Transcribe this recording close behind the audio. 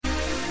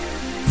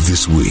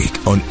This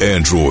week on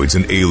Androids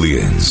and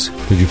Aliens.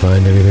 Did you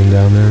find anything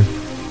down there?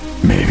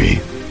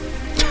 Maybe.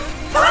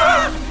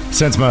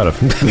 Sense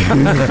motive.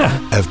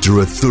 After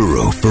a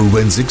thorough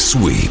forensic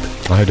sweep.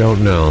 I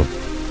don't know.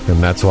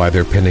 And that's why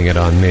they're pinning it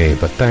on me.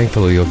 But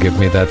thankfully you'll give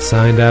me that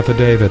signed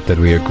affidavit that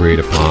we agreed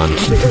upon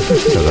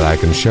so that I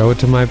can show it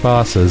to my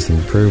bosses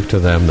and prove to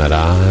them that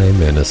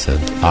I'm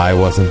innocent. I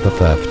wasn't the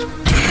theft.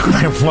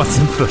 I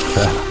wasn't the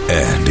theft.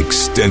 And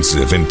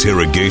extensive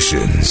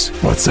interrogations.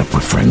 What's up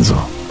with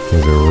Frenzel?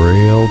 He's a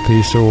real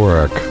piece of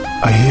work.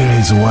 I hear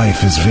his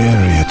wife is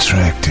very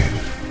attractive.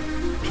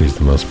 She's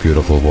the most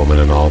beautiful woman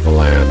in all the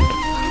land.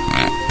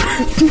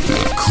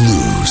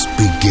 Clues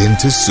begin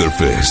to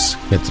surface.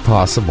 It's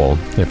possible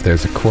if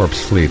there's a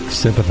corpse fleet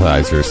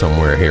sympathizer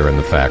somewhere here in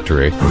the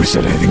factory. Who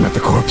said anything about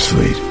the corpse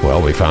fleet?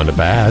 Well, we found a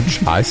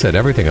badge. I said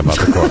everything about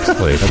the corpse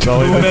fleet. That's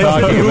all we've been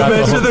talking Who about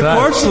mentioned the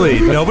corpse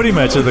fleet? Nobody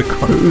mentioned the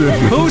corpse.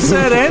 Who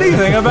said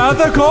anything about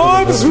the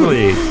corpse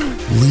fleet?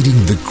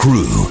 Leading the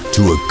crew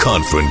to a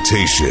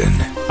confrontation.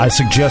 I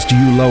suggest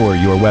you lower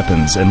your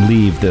weapons and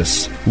leave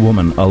this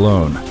woman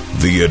alone.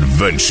 The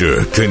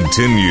adventure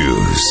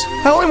continues.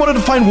 I only wanted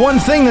to find one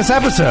thing this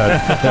episode.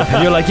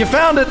 You're like, you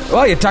found it.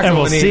 Well, you talked and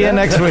about we'll see you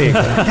next week.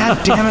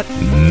 God damn it.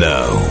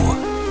 Now.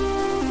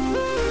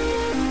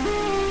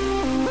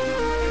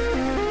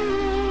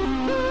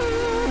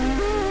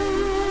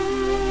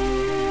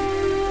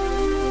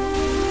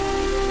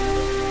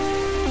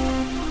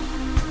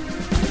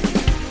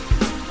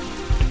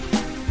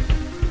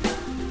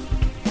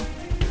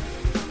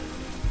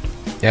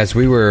 As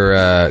we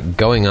were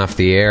going off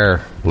the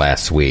air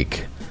last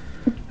week,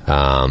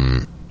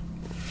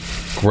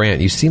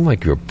 Grant, you seem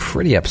like you were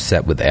pretty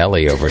upset with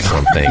Ellie over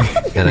something,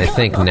 and I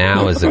think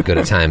now is as good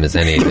a time as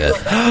any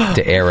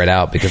to air it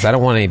out because I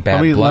don't want any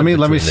bad blood.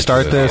 Let me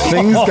start this.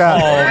 Things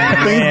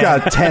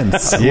got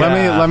tense.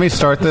 Yeah. Let me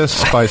start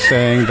this by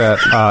saying that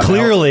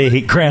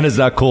Clearly, Grant is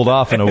not cooled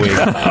off in a week.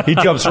 He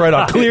jumps right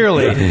on.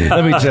 Clearly,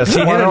 let me just. He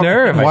hit a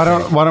nerve. Why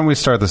don't we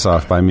start this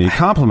off by me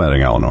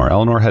complimenting Eleanor?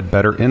 Eleanor had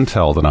better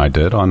intel than I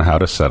did on how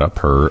to set up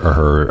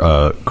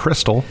her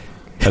crystal,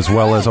 as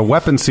well as a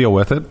weapon seal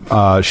with it.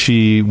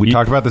 We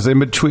talked about this in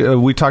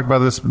between. We talked about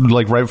this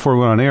like right before we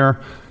went on air,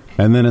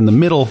 and then in the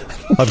middle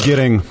of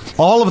getting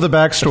all of the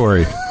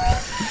backstory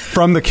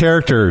from the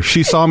character,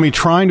 she saw me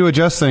trying to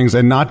adjust things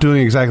and not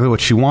doing exactly what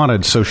she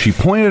wanted. So she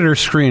pointed at her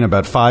screen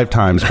about 5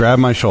 times,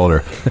 grabbed my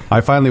shoulder.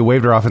 I finally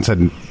waved her off and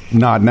said,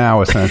 "Not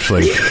now,"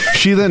 essentially.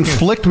 She then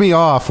flicked me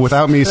off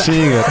without me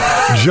seeing it.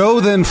 Joe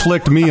then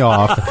flicked me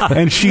off,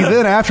 and she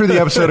then, after the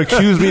episode,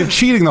 accused me of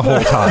cheating the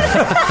whole time.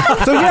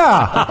 So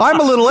yeah, I'm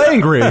a little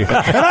angry, and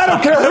I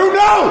don't care who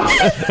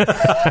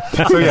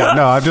knows. So yeah,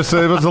 no,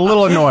 it was a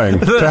little annoying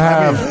to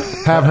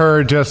have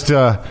her just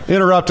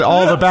interrupt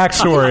all the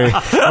backstory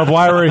of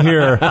why we're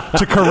here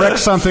to correct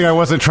something I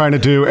wasn't trying to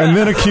do, and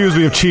then accuse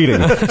me of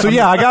cheating. So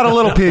yeah, I got a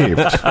little peeved.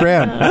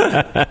 Grant,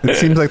 it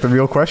seems like the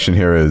real question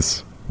here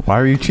is, why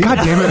are you cheating? God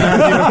damn it,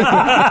 Matthew.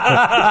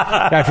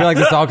 I feel like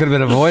this all could have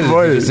been avoided if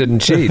you just didn't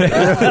cheat.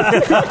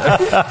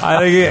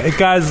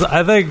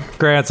 I think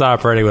Grant's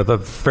operating with a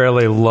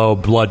fairly low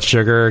blood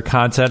sugar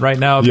content right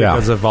now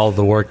because of all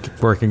the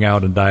working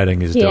out and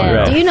dieting he's doing.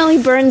 Right. Do you know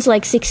he burns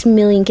like 6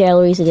 million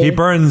calories a day? He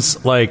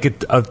burns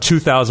like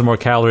 2,000 more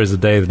calories a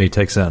day than he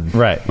takes in.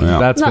 Right. Yeah.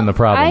 That's been the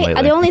problem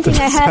lately. The only thing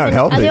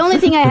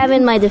I have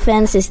in my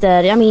defense is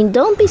that, I mean,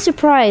 don't be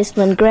surprised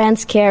when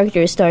Grant's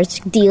character starts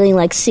dealing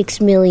like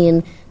 6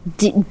 million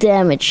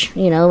damage,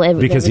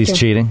 because he's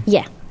cheating?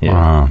 Yeah.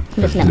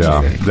 This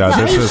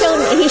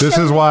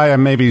is why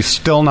I'm maybe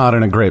still not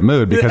in a great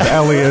mood, because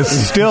Ellie is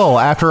still,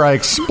 after I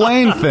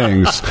explain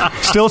things,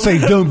 still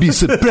saying, "Don't be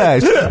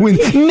surprised when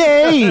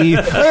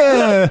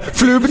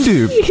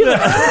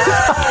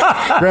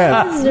floob-a-doob."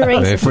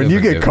 Grant, when you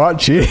get caught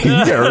cheating,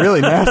 you get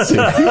really nasty.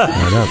 Hey,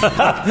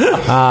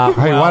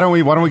 why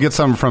don't we get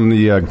something from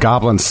the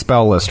Goblin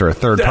Spell List or a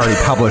third-party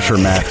publisher,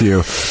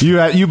 Matthew?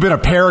 You've been a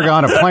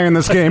paragon of playing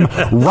this game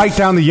right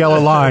down the yellow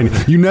line.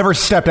 You never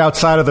stepped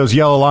outside of those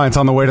yellow lines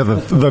on the way to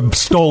the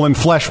stolen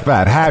flesh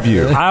vat, have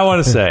you? I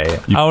want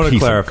to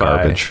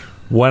clarify.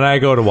 When I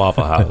go to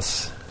Waffle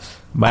House,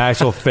 my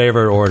actual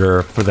favorite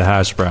order for the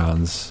hash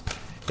browns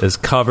is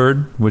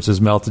covered, which is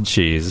melted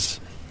cheese,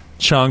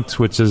 chunked,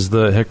 which is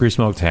the hickory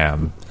smoked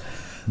ham,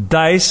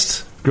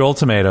 diced grilled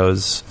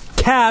tomatoes,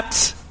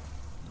 capped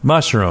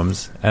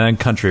mushrooms, and then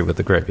country with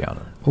the gravy on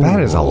it.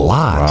 That is a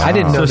lot. Wow. I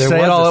didn't know there was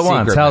say it all a at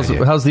once.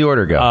 secret How's the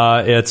order go?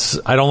 I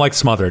don't like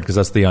smothered because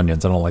that's the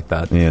onions. I don't like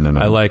that. Yeah, no.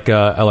 I like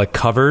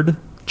covered,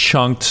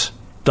 chunked,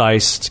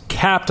 diced,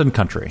 capped, and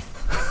country.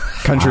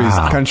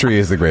 Country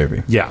is the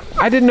gravy. Yeah.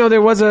 I didn't know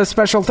there was a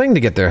special thing to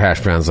get their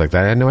hash browns like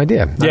that. I had no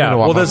idea.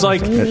 Well, there's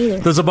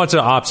a bunch of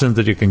options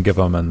that you can give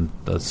them, and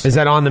is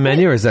that on the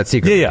menu or is that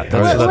secret?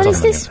 Yeah. What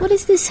is this? What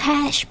is this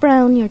hash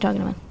brown you're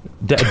talking about?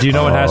 Do you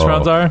know what hash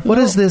browns are? What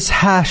is this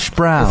hash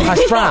brown?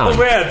 Hash brown. Oh,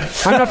 man.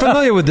 I'm not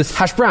familiar with this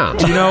hash brown.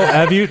 Do you know?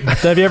 Have you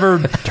ever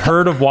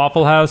heard of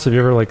Waffle House? Have you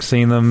ever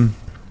seen them?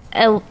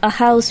 a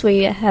house where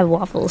you have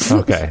waffles.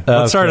 Okay.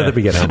 Let's start at the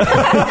beginning.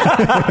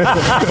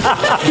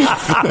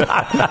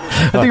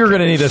 I think we're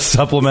going to need a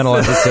supplemental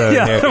episode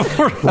here.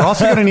 We're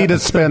also going to need to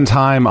spend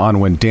time on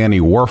when Danny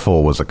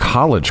Werfel was a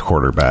college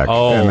quarterback,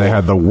 and they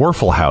had the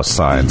Werfel House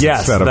signs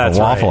instead of the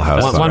Waffle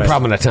House signs. One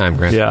problem at a time,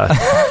 Grant. Yeah.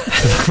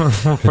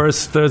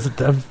 First, there's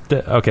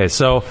okay.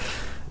 So,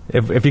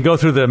 if you go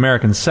through the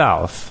American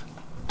South,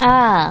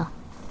 I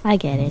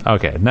get it.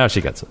 Okay, now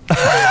she gets it.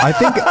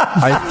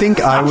 I think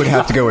I would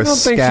have to go with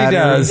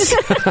scattered,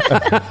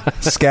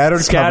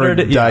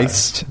 covered,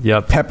 diced,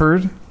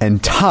 peppered,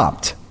 and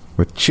topped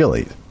with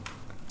chili.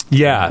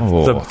 Yeah,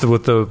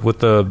 with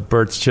the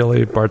Bart's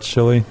chili.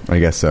 I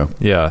guess so.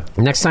 Yeah.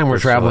 Next time we're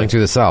traveling through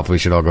the South, we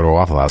should all go to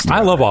Waffle House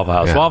together. I love Waffle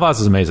House. Yeah. Waffle House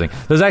is amazing.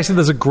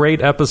 There's a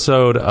great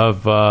episode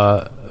of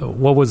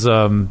what was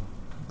the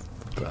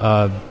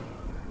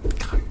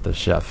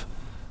chef,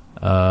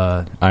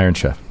 Iron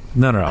Chef.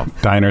 No.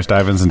 Diners,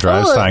 Dive-Ins, and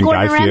Drives, starring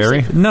Guy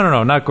Fieri.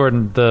 No, not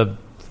Gordon. The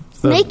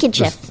Naked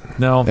Chef.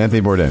 No, Anthony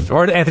Bourdain.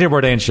 Or Anthony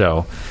Bourdain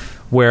show,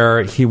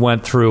 where he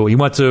went to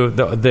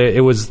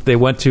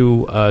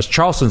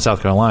Charleston,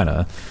 South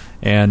Carolina,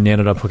 and he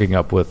ended up hooking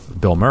up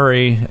with Bill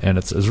Murray, and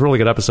it's a really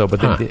good episode.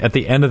 But then at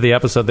the end of the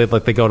episode,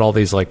 they go to all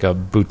these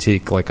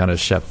boutique kind of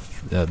chef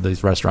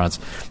these restaurants,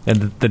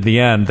 and at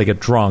the end they get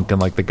drunk,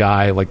 and the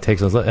guy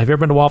takes us. Have you ever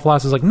been to Waffle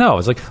House? He's like, no.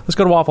 It's like, let's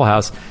go to Waffle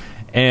House.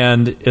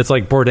 And it's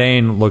like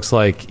Bourdain looks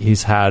like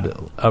he's had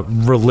a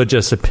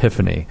religious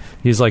epiphany.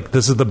 He's like,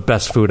 this is the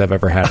best food I've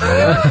ever had in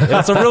my life.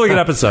 It's a really good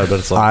episode, but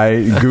it's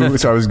like...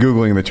 So I was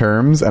Googling the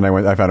terms, and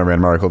I found a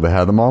random article that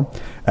had them all,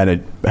 and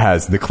it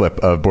has the clip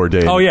of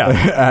Bourdain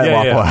at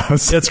Waffle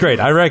House. It's great.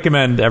 I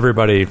recommend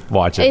everybody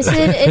watch it.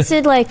 Is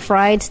it like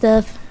fried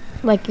stuff?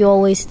 Like you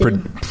always do.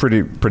 Pretty.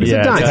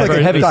 Yeah, it's like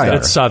a heavy diner.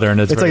 It's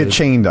southern. It's like a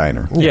chain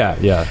diner. Yeah.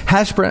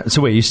 Hash browns.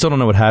 So wait, you still don't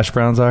know what hash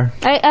browns are?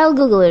 I'll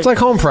Google it. It's like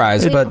home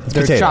fries, but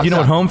they're chopped. You know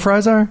what home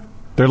fries are?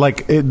 They're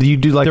like you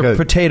do like they're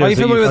potatoes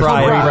that you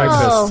fry at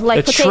breakfast. Like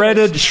it's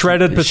potatoes.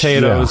 shredded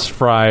potatoes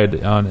fried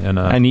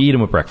and you eat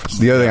them with breakfast.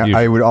 The other thing,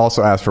 I would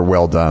also ask for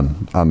well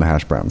done on the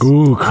hash browns.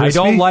 Ooh, crispy?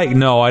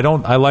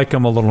 I like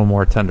them a little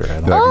more tender.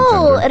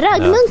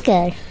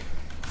 Ragmunka.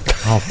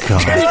 Oh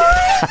God!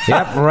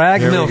 Yep,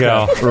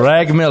 Ragmilka.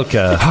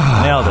 Ragmilka.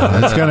 Nailed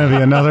it. It's going to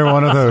be another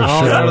one of those.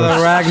 Go to the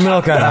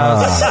Ragmilka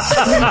house.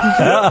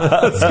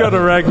 Let's go to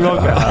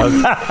Ragmilka house.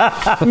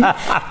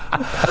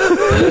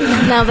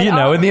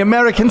 In the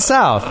American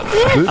South.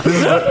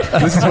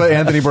 This is what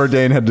Anthony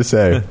Bourdain had to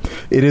say.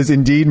 It is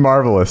indeed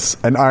marvelous,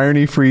 an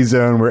irony-free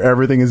zone where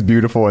everything is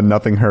beautiful and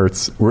nothing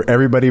hurts, where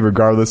everybody,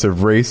 regardless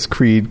of race,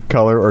 creed,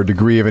 color, or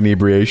degree of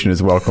inebriation,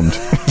 is welcomed.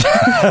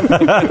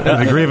 The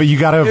degree of it, you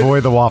got to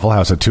avoid the Waffle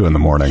House at 2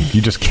 a.m.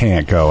 You just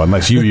can't go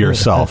unless you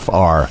yourself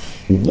are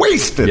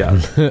wasted. Yeah,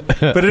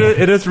 but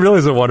it is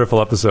a wonderful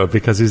episode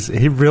because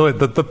he really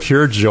the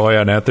pure joy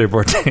on Anthony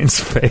Bourdain's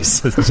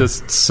face is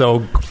just so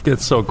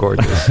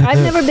gorgeous. I've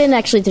never been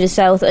actually to the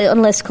South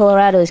unless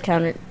Colorado is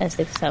counted as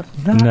the South.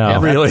 No,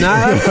 really.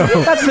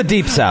 That's the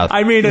deep South.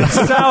 I mean, it's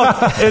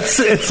south.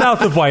 It's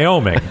south of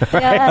Wyoming.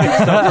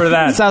 Yeah. For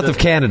that, south of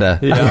Canada.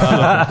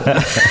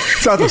 Yeah.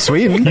 South of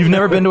Sweden. You've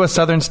never been to a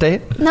southern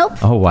state?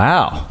 Nope. Oh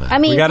wow. I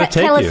mean,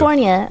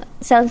 California.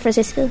 San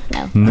Francisco?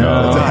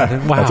 No.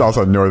 That's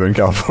also Northern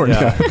California.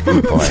 Yeah.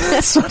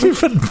 It's not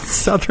even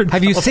Southern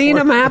Have you seen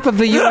a map of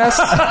the U.S.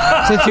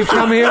 since you've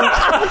come here?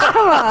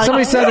 Come on.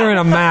 Somebody said they're in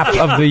a map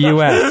of the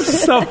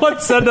U.S. Someone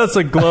send us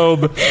a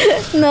globe.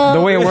 No. The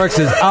way it works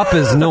is up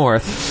is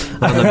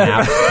north on the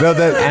map,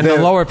 and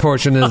the lower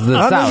portion is the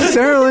not south. Not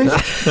necessarily.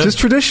 Just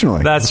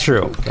traditionally. That's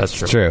true.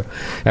 True.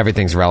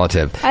 Everything's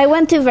relative. I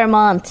went to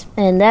Vermont,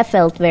 and that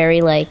felt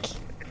very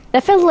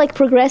that felt like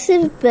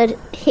progressive, but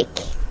hick.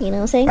 You know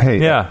what I'm saying?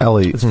 Hey,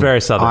 Ellie, it's very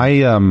southern.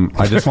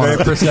 I just want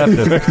to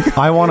perceptive.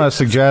 I want to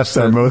suggest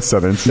that most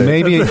southern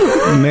states.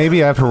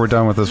 maybe after we're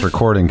done with this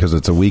recording, because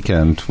it's a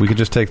weekend, we could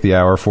just take the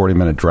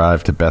 40-minute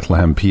drive to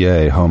Bethlehem,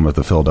 PA, home of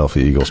the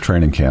Philadelphia Eagles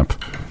training camp,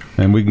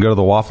 and we can go to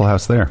the Waffle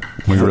House there.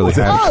 We really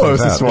have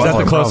closest one. Is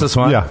that the closest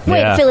one? Yeah.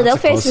 Wait,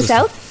 Philadelphia is the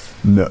South?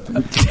 No.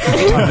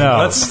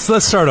 No.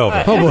 Let's start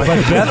over. Oh boy,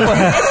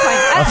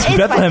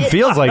 Bethlehem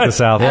feels like the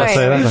South.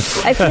 Right.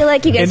 I feel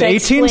like you guys in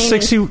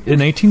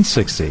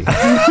 1860.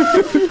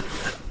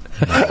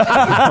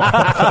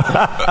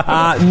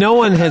 No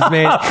one has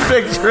made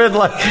pictured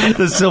like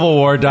the Civil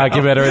War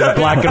documentary, the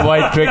black and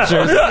white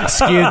pictures,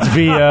 skewed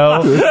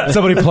VO,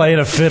 somebody playing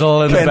a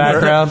fiddle in the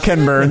background.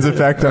 Ken Burns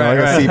effect on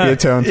a sepia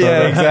tone photo.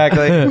 Yeah,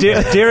 exactly.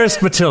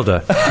 Dearest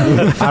Matilda,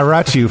 I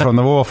write you from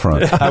the war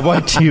front. I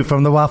want you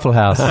from the Waffle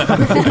House. It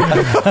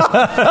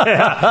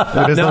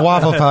is the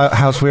Waffle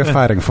House we're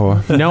fighting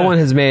for. No one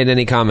has made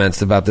any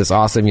comments about this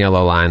awesome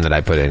yellow line that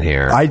I put in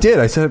here. I did.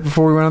 I said it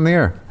before we went on the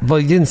air. Well,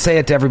 you didn't say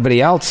it to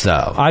everybody else, though.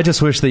 I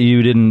just wish that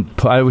you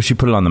didn't. I wish you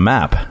put it on the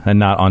map and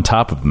not on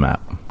top of the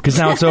map. Because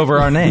now it's over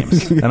our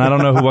names, and I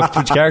don't know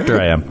which character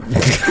I am.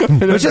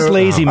 It was just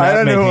lazy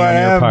matchmaking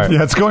on your part.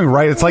 Yeah, it's going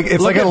right. It's like a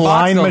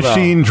line Voxel,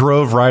 machine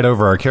drove right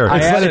over our character.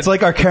 It's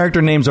like our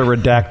character names are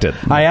redacted.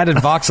 I added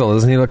Voxel.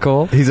 Doesn't he look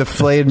cool? He's a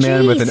flayed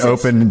man with an Jesus.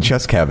 open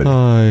chest cavity.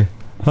 Hi.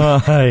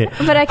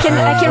 But I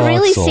can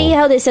really see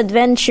how this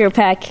adventure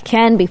pack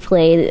can be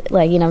played,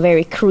 like in a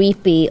very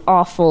creepy,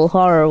 awful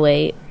horror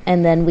way,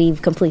 and then we've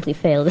completely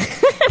failed.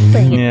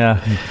 playing it.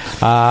 Yeah.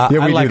 I we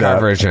like do our that.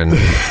 version.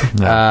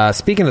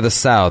 Speaking of the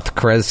South,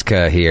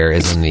 Kreska here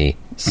is in the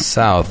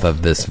south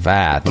of this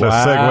vat. What a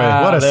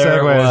segue. What a there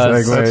it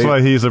was. segue. That's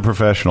why he's a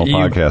professional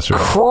podcaster.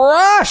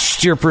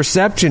 Crushed your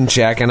perception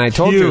check, and I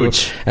told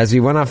Huge. you as we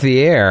went off the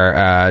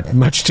air,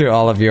 much to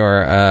all of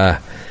your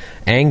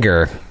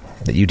anger,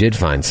 that you did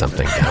find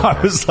something. I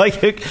was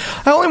like,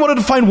 I only wanted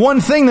to find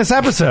one thing this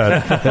episode.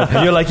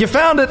 And you're like, you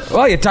found it.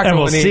 Well, you tucked and it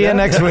we'll when you see you did.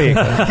 next week.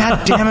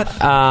 God damn it.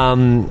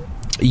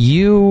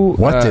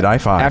 What did I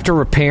find? After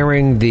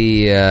repairing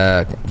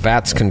the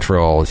VATS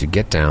controls, you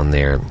get down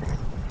there,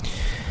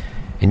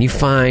 and you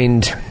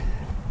find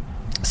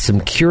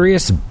some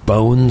curious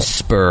bone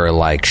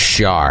spur-like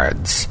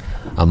shards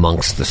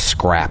amongst the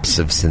scraps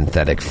of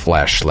synthetic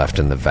flesh left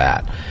in the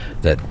vat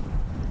that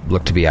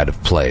look to be out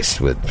of place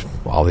with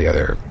all the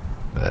other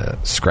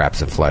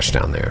scraps of flesh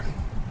down there.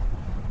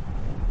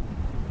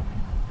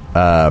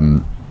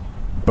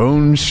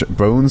 Bone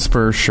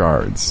spur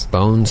shards.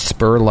 Bone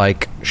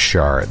spur-like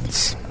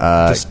shards.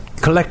 Just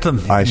collect them.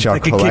 I shall They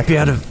could collect keep you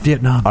out them. of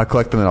Vietnam. I'll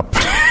collect them and I'll...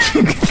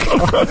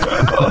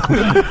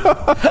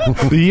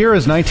 The year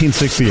is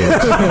 1968.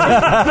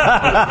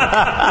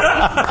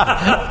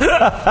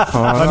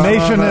 A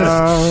nation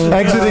is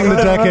exiting the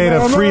decade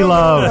of free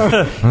love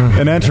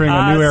and entering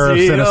a new era of I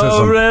see a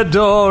cynicism. red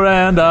door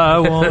and I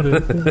want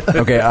it.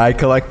 Okay, I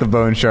collect the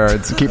bone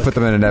shards, put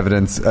them in an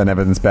evidence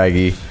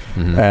baggie,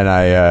 and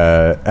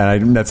I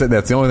that's it.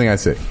 That's the only thing I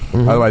see.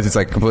 Otherwise, it's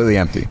like completely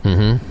empty.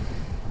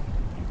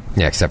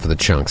 Yeah, except for the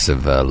chunks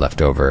of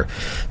leftover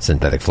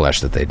synthetic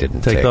flesh that they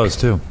didn't take. Take those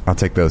too. I'll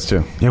take those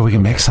too. Yeah, we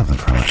can make something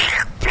from it.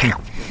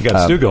 You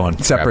got stew going.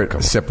 Separate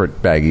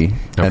baggie,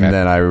 Okay. and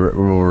then I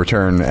will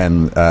return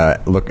and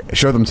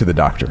show them to the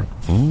doctor.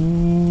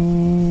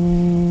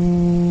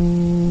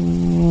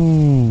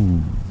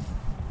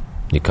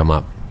 You come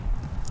up,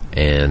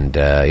 and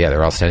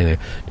they're all standing there.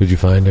 Did you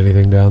find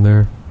anything down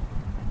there?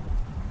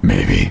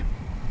 Maybe.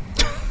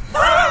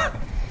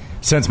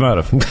 Sense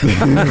motive.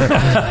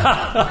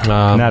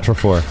 Natural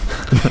 4.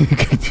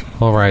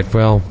 All right,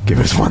 well, Give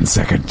us 1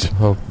 second.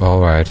 all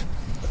right.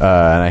 And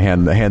I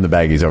hand the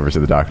baggies over to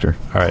the doctor.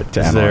 All right.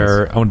 To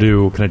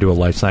Can I do a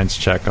life science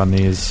check on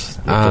these?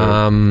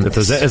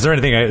 Is there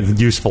anything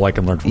useful I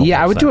can learn from?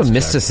 Yeah, I would do a science check?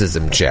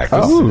 mysticism check.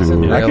 Oh, This is I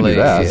can do really,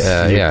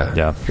 that. yeah.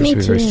 Yeah. This Me would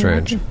be very too.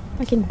 strange.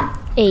 I can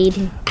aid.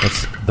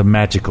 That's the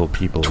magical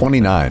people.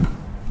 29.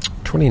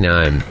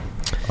 29.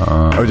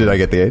 Oh, did I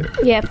get the 8?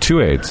 Yep. 2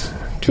 8s.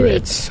 2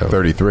 8s. So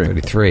 33.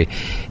 33.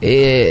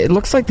 It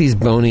looks like these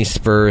bony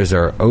spurs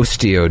are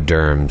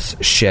osteoderms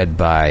shed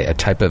by a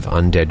type of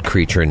undead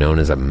creature known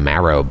as a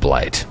marrow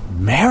blight.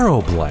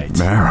 Marrow blight.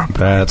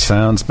 That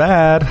sounds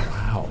bad.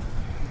 Wow.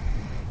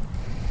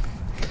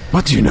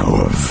 What do you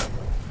know of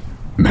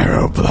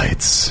marrow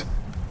blights,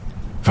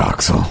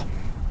 Voxel?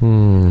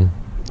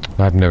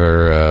 I've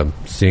never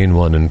seen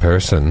one in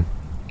person,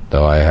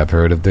 though I have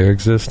heard of their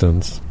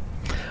existence.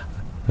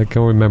 I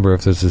can't remember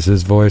if this is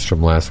his voice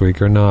from last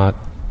week or not,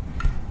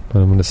 but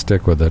I'm going to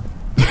stick with it.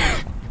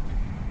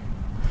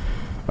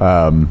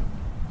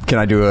 Can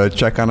I do a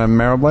check on a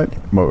marrow blight?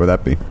 What would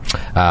that be?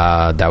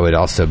 That would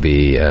also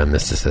be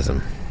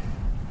mysticism.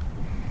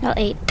 Well,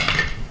 8.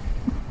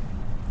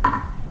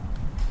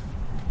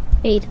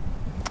 8.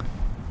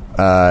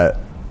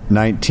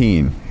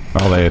 19.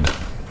 I'll aid.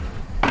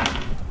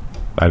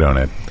 I don't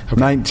aid.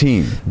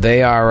 19.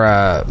 They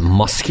are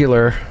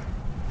muscular,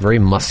 very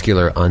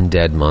muscular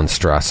undead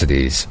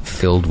monstrosities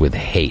filled with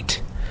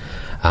hate.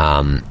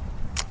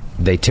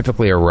 They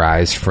typically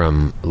arise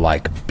from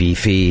like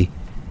beefy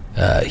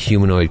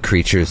humanoid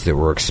creatures that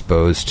were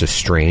exposed to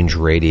strange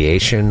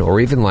radiation, or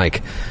even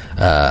like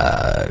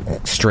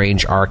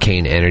strange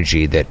arcane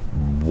energy that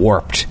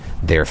warped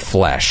their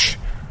flesh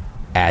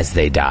as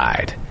they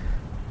died,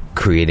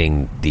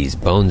 creating these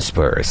bone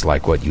spurs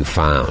like what you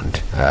found.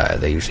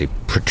 They usually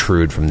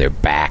protrude from their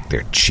back,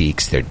 their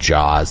cheeks, their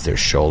jaws, their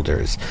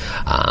shoulders,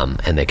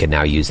 and they can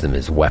now use them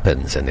as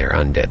weapons in their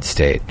undead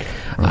state.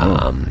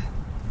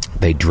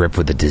 They drip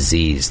with a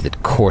disease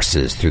that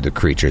courses through the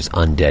creature's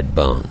undead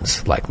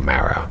bones like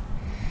marrow.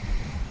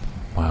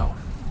 Wow.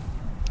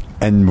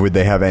 And would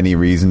they have any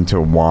reason to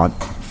want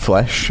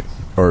flesh,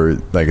 or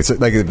like if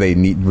they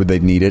would they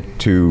need it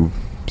to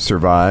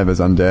survive as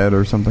undead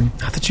or something?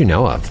 Not that you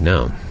know of,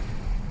 no.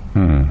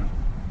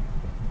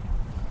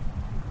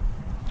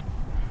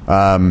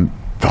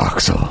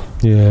 Voxel,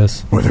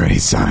 Yes. were there any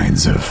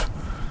signs of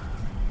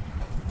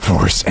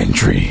forced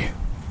entry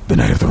the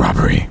night of the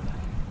robbery?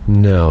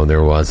 No,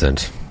 there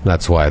wasn't.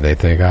 That's why they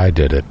think I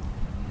did it.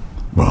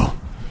 Well,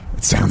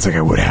 it sounds like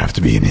it would have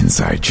to be an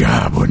inside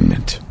job, wouldn't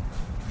it?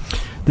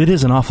 It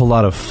is an awful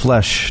lot of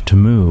flesh to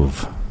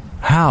move.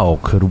 How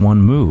could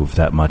one move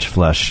that much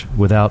flesh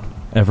without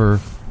ever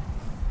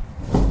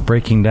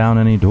breaking down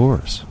any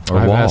doors or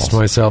I've walls? asked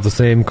myself the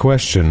same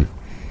question.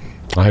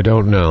 I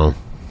don't know.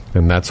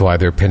 And that's why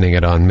they're pinning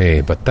it on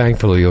me. But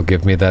thankfully, you'll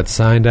give me that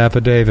signed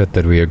affidavit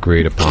that we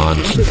agreed upon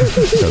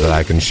so that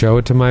I can show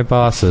it to my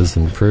bosses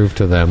and prove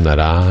to them that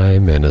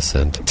I'm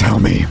innocent. Tell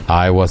me.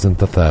 I wasn't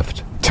the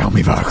theft. Tell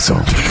me,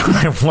 Voxel.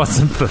 It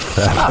wasn't the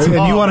theft. And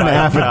you want an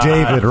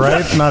affidavit,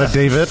 right? Not a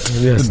David?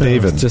 Yes,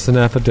 David. Just an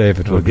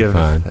affidavit We'll would be give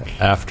fine.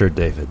 it after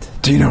David.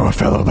 Do you know a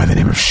fellow by the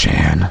name of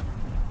Shan?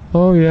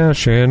 Oh, yeah,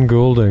 Shan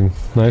Goulding.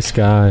 Nice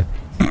guy.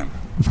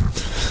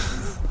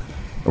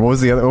 What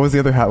was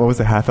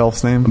the half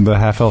elf's name? The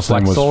half-elf's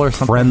name was Flexel or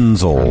something?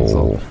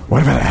 Frenzel.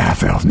 What about a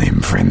half-elf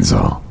named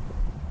Frenzel?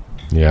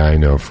 Yeah, I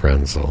know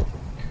Frenzel.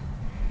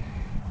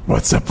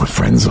 What's up with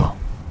Frenzel?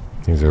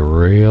 He's a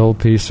real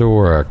piece of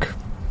work.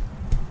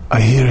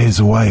 I hear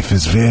his wife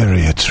is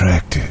very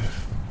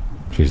attractive.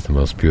 She's the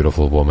most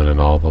beautiful woman in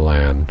all the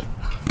land.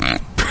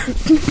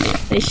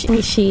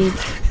 Is she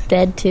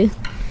dead too?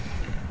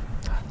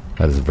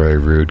 That is a very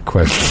rude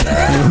question.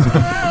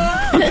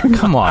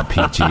 Come on,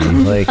 PG.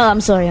 Like, Oh,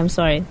 I'm sorry.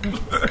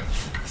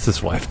 Is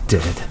his wife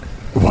dead?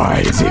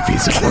 Why is he a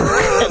piece of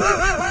work?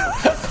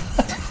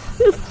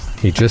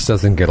 He just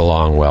doesn't get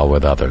along well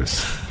with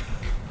others.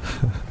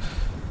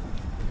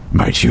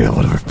 Might you be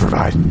able to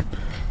provide an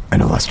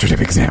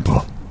illustrative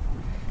example?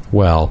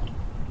 Well,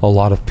 a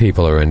lot of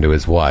people are into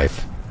his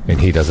wife, and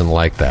he doesn't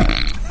like that.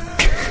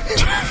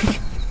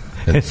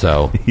 And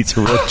so, he's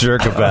a real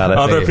jerk about it.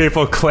 Other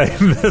people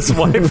claim this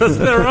wife as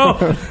their own.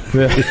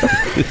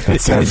 That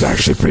sounds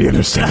actually pretty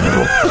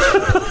understandable.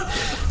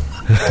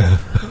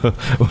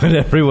 When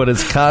everyone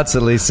is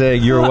constantly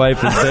saying your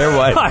wife is their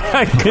wife,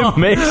 it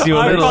makes you a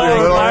I little call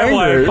her my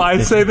angry. wife.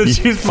 I say that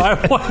she's my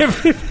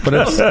wife. but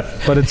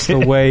it's the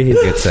way he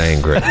gets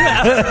angry.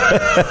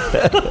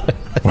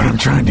 What I'm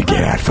trying to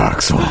get at,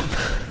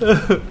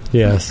 Voxel,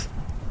 Yes.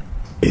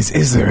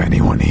 is there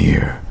anyone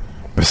here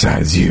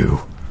besides you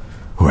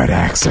who had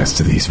access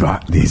to these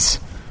vault?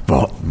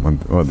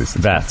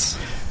 vats.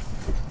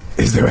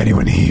 Is there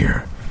anyone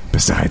here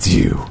besides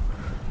you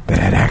that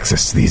had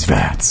access to these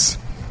vats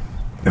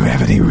that would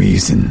have any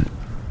reason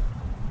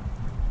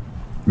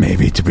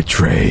maybe to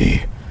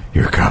betray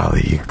your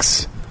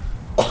colleagues,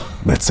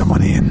 let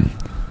someone in,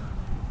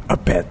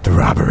 abet the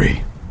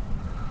robbery?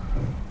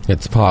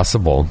 It's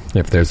possible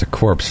if there's a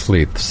corpse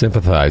fleet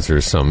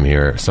sympathizer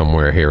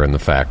somewhere here in the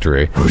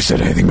factory. Who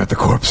said anything about the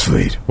corpse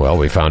fleet? Well,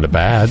 we found a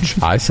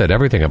badge. I said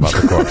everything about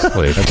the corpse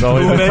fleet. That's all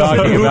we've Who been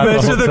talking mentioned,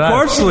 about the whole time.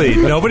 corpse fleet?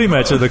 Nobody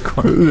mentioned the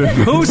corpse.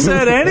 Who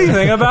said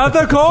anything about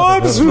the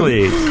corpse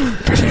fleet?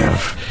 Fair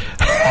enough.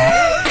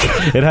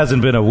 It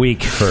hasn't been a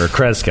week for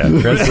Kreska.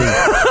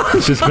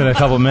 It's just been a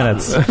couple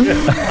minutes.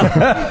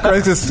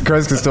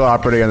 Kreska's still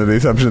operating under the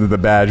assumption that the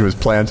badge was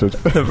planted.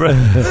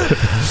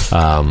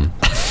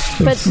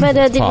 But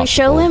did we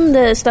show possible. him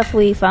the stuff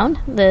we found?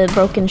 The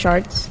broken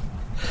shards?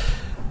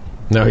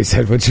 No, he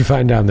said, what'd you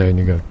find down there? And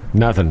you go,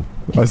 nothing.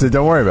 I said,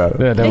 don't worry about it.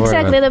 Yeah, don't worry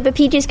Exactly. about it. But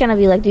PG's gonna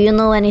be like, do you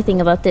know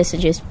anything about this?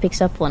 And just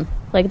picks up one.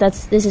 Like,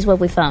 this is what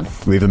we found.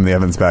 Leave them in the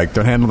Evans bag.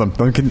 Don't handle them.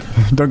 Don't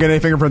get any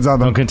fingerprints on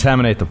them. Don't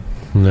contaminate them.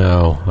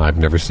 No, I've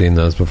never seen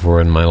those before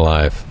in my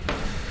life.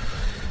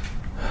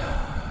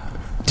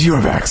 Do you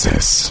have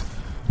access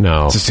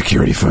No. to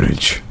security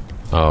footage?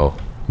 Oh,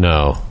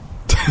 no.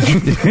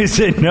 He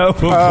said no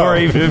before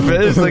he even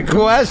finished the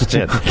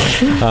question.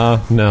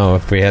 No,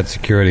 if we had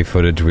security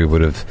footage, we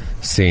would have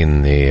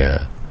seen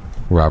the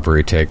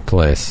robbery take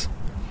place.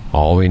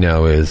 All we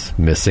know is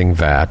missing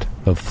vat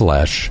of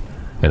flesh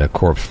and a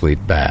corpse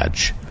fleet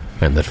badge,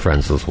 and that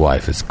Frenzel's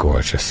wife is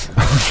gorgeous.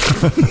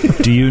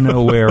 Do you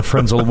know where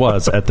Frenzel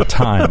was at the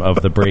time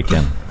of the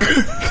break-in?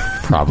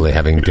 Probably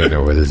having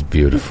dinner with his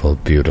beautiful,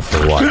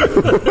 beautiful wife.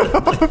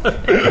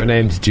 Her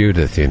name's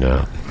Judith, you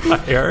know. I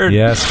heard.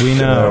 Yes, we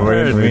know.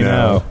 we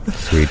know.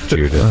 Sweet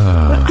Judith.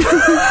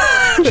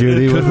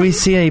 Judy, could we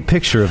see a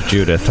picture of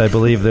Judith? I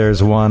believe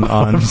there's one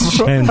on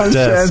Shen's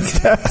desk.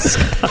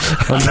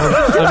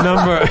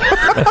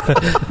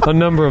 A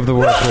number of the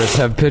workers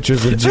have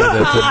pictures of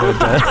Judith at their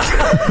desk.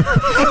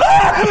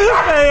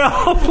 They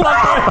all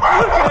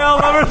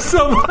love her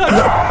so much.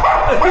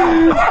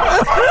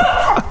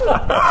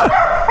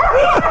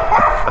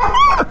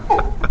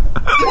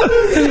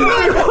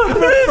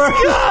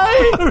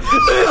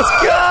 This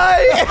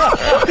guy!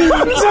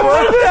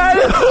 That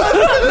is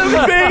an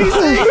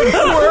amazing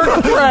work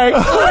prank.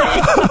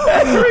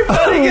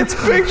 Everybody gets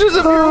pictures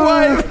of your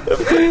wife.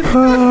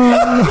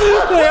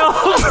 They all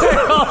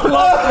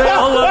love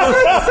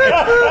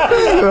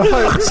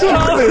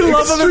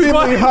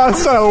Extremely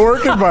hostile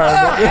work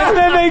environment. And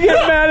then they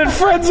get mad at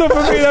Frenzel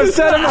for being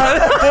upset about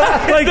it.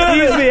 Like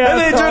he's the asshole. And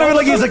they turn him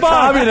like he's a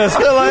communist.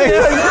 They're like,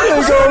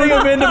 Turning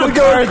him into Go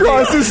McCarthy.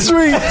 across the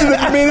street to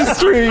the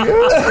ministry.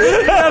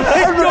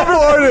 And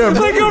report him.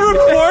 They go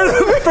report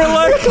him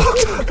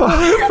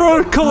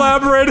for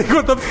collaborating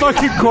with the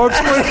fucking corpse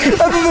fleet.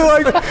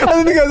 And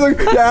then the guy's like,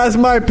 yeah, ask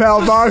my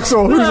pal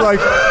Voxel, who's like,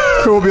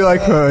 We'll be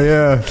like, oh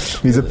yeah,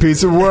 he's a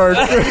piece of work.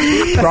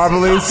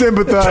 Probably a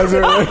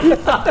sympathizer.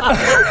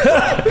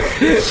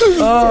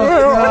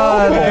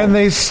 God. And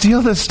they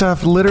steal this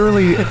stuff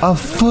literally a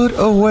foot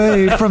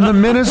away from the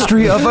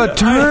Ministry of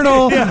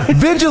Eternal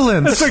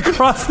Vigilance. It's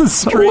across the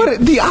street. What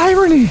the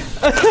irony?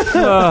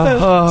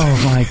 Oh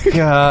my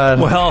God.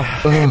 Well,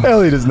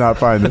 Ellie does not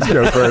find this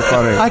joke very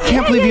funny. I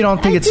can't believe you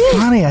don't think it's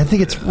funny. I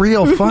think it's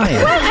real funny.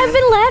 I've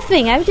been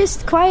laughing. I'm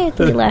just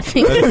quietly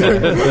laughing.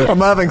 I'm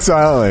laughing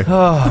silently.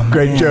 Oh,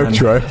 Great joke,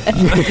 Troy. you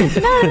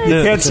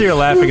can't see her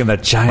laughing in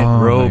that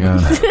giant robe.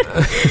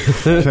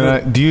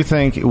 Do you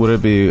think, would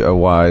it be a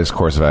wise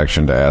course of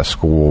action to ask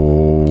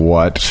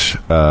what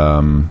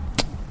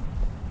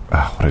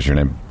is your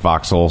name?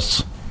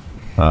 Voxels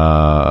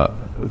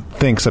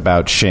thinks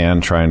about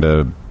Shan trying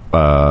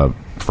to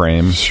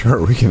frame?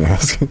 Sure, we can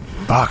ask.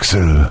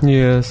 Voxel,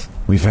 Yes.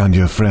 we found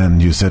your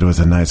friend you said was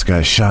a nice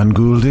guy, Shan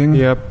Goulding.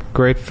 Yep.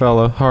 Great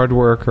fella. Hard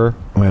worker.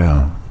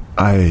 Well,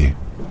 I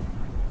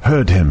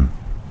heard him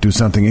do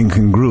something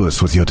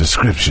incongruous with your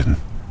description.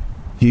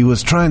 He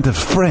was trying to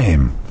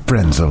frame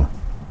Frenzel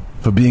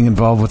for being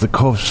involved with the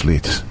Corpse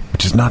Fleet,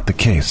 which is not the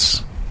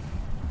case.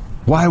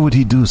 Why would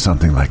he do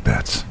something like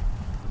that?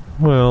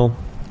 Well,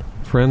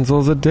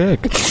 Frenzel's a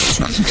dick.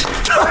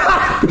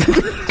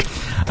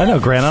 I know,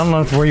 Grant. I don't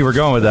know where you were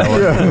going with that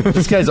one.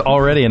 This guy's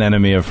already an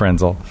enemy of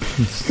Frenzel.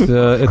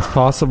 It's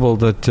possible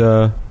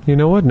that, you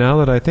know what, now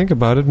that I think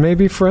about it,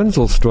 maybe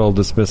Frenzel stole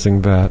this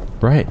missing bat.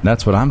 Right.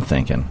 That's what I'm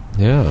thinking.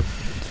 Yeah.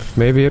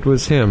 Maybe it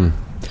was him.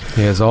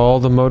 He has all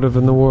the motive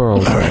in the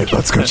world. All right,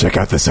 let's go check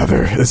out this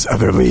other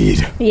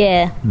lead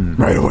Yeah.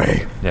 right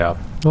away. Yeah.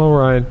 All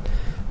right.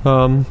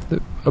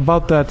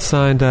 About that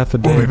signed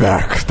affidavit. We'll be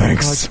back.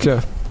 Thanks.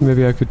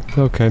 Maybe I could...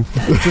 Okay.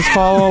 Just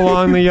follow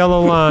along the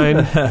yellow line,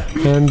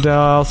 and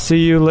I'll see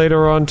you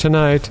later on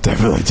tonight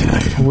Definitely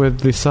tonight. with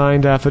the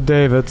signed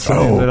affidavit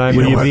saying that I'm...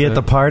 you know Will you what? be at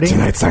the party?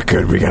 Tonight's not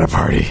good. We got a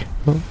party.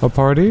 A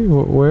party?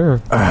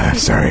 Where?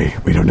 Sorry,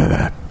 we don't know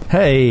that.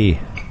 Hey.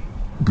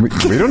 We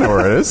don't know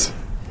where it is.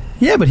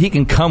 Yeah, but he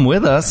can come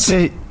with us.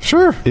 Hey,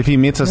 sure. If he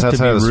meets us have to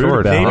outside be of the rude store,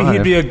 about Maybe down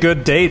he'd be a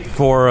good date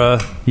for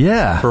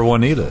Yeah.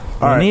 Juanita.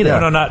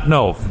 Juanita.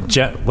 No.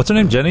 What's her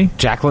name? Jenny?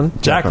 Jacqueline?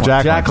 Jacqueline.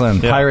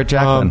 Jacqueline. Yeah. Pirate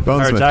Jacqueline.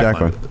 Bonesmith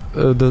Jacqueline.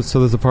 Jacqueline. So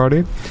there's a party?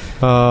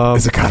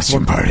 It's a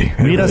costume party.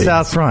 Meet us Really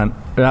out is. front,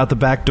 out the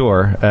back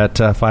door at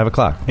 5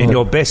 o'clock. In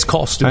your best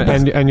costume.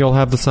 And you'll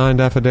have the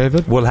signed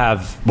affidavit? we'll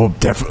have... We'll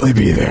definitely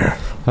be there.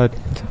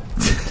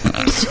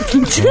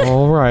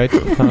 All right.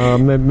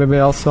 Maybe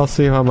I'll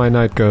see how my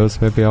night goes.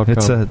 Maybe I'll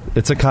come.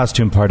 It's a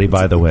costume party,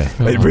 by the way.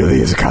 It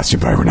really is a costume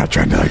party. We're not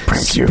trying to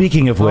prank you.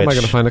 Speaking of How which, am I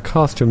going to find a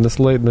costume this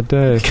late in the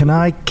day? can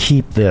I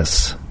keep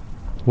this?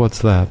 What's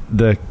that?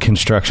 The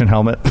construction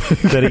helmet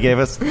that he gave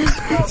us?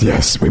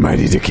 Yes, we might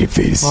need to keep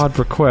these. Odd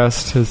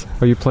request.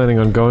 Are you planning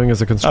on going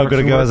as a construction I'm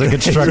going to go as a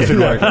construction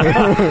worker.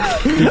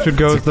 You should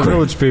go as the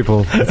village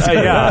people.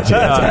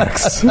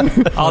 Tax.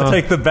 I'll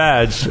take the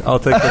badge. I'll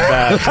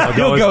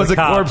He'll go as the a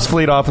cop. corpse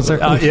fleet officer.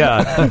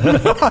 Yeah.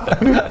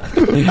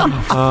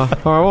 All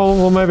right.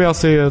 Well, maybe I'll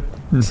see you at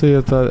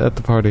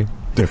the party.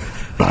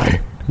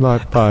 Bye.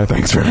 Bye.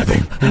 Thanks for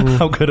everything. I'm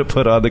going to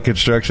put on the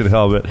construction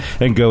helmet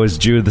and go as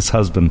Judith's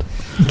husband. Be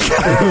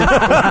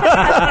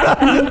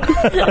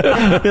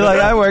like,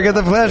 I work at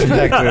the flesh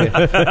factory.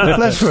 The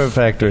flesh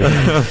factory. All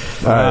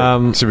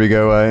right, should we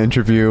go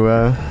interview?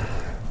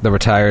 The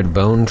retired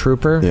bone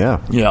trooper?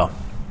 Yeah. Yeah.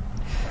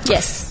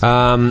 Yes.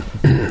 All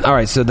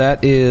right, so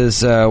that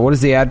is... what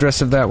is the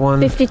address of that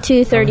one?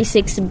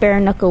 5236 Bare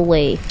Knuckle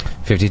Way.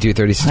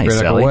 5236 Nice, Bare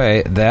Knuckle Ellie.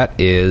 Way.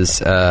 That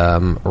is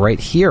right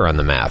here on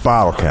the map.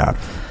 Bottle cap.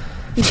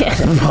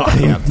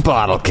 Yeah.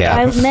 Bottle cap.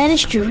 I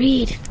managed to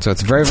read. So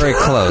it's very, very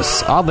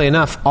close. Oddly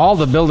enough, all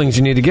the buildings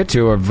you need to get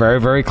to are very,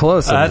 very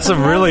close. That's a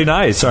really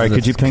nice. Sorry,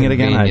 could you ping it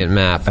again? Convenient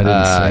map. I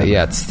didn't see it.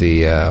 Yeah, it's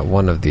the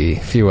one of the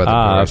few other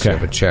doors okay.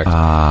 I would check.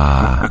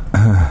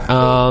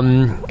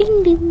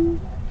 Ding ding.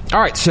 All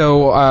right,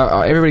 so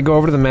everybody go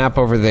over to the map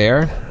over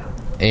there,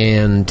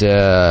 and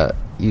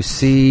you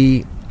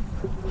see,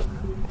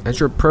 as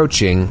you're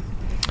approaching,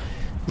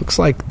 looks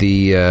like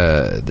the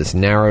this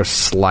narrow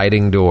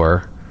sliding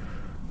door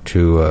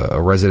to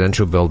a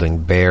residential building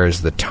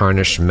bears the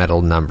tarnished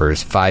metal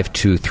numbers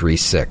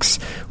 5236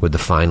 with the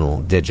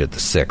final digit,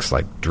 the 6,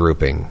 like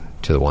drooping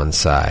to the one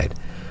side.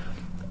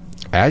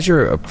 As you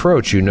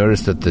approach, you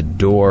notice that the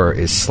door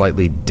is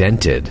slightly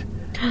dented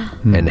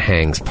and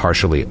hangs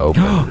partially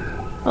open.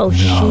 Oh,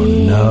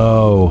 shit.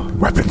 No.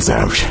 Weapons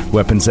out.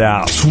 Weapons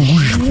out.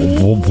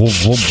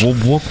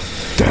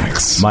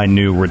 Thanks. My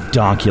new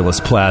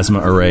redonkulous plasma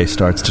array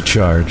starts to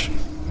charge.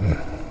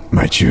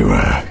 Might you,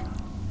 Well,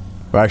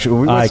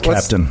 actually,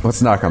 Captain.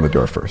 Let's knock on the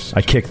door first.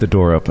 I kick the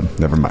door open.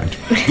 Never mind.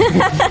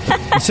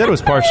 You said it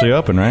was partially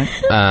open, right?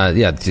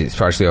 Yeah, it's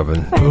partially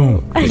open.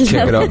 Boom. You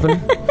kick it open.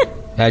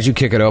 As you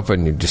kick it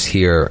open, you just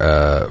hear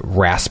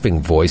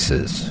rasping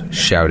voices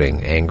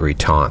shouting angry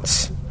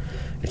taunts.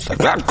 It's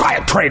like,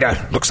 quiet, traitor.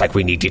 Looks like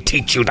we need to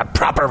teach you the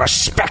proper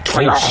respect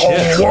for your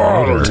whole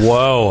world.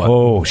 Whoa.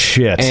 Oh,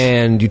 shit.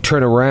 And you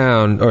turn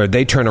around, or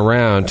they turn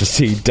around to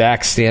see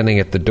Dax standing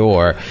at the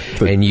door,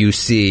 and you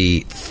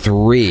see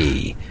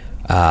 3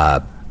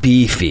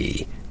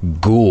 beefy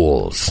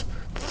ghouls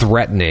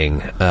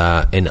threatening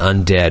an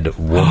undead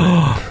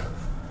woman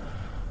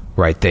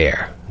right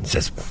there. It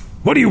says,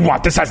 "What do you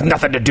want? This has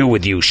nothing to do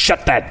with you.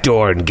 Shut that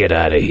door and get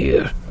out of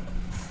here."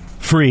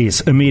 Freeze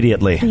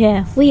immediately.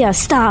 Yeah, we are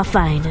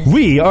Starfinders.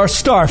 We are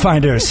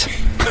Starfinders.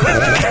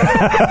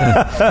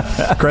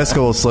 Kreska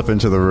will slip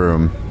into the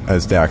room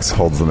as Dax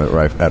holds them at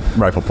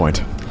rifle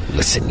point.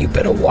 Listen, you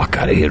better walk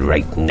out of here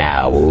right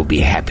now. We'll be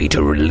happy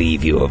to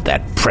relieve you of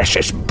that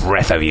precious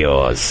breath of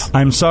yours.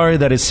 I'm sorry,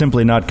 that is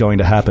simply not going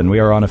to happen. We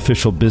are on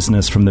official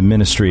business from the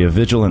Ministry of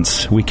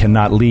Vigilance. We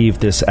cannot leave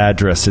this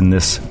address in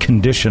this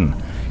condition.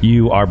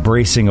 You are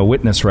bracing a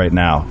witness right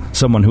now,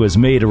 someone who has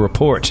made a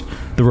report.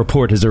 The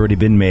report has already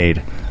been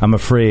made. I'm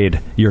afraid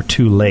you're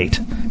too late.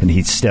 And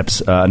he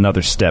steps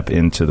another step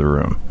into the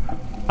room.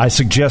 I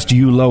suggest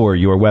you lower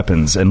your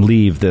weapons and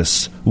leave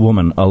this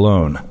woman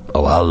alone.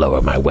 Oh, I'll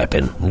lower my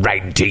weapon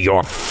right into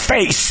your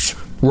face.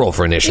 Roll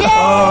for initiative.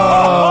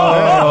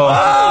 Oh!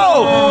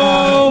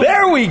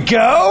 There we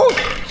go!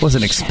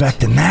 Wasn't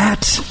expecting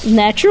that.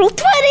 Natural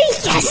 20.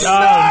 Yes.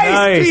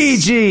 Nice.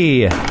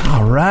 PG.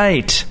 All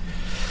right.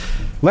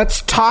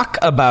 Let's talk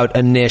about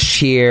Anish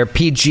here.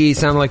 PG,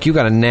 sound like you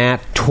got a nat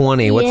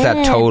 20. What's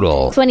that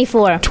total?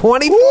 24.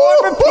 24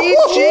 for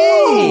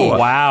PG.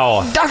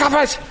 Wow.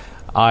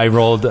 I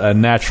rolled a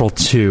natural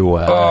 2.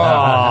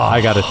 I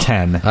got a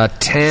 10. A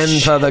 10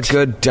 for the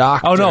good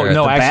doctor. Oh, no,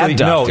 the actually, bad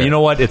doctor. no. You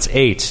know what? It's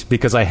 8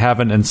 because I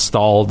haven't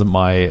installed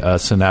my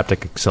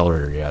synaptic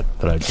accelerator yet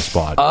that I just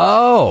bought.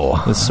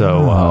 Oh.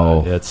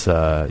 So it's,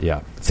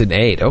 yeah. It's an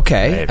 8.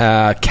 Okay.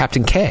 8.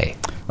 Captain K.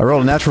 I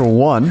rolled a natural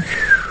 1.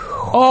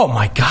 Oh,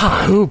 my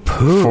God.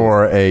 Poo-poo.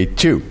 For a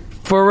 2.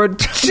 For a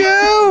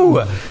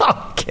 2.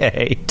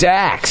 Okay.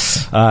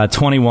 Dax.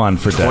 21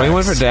 for Dax.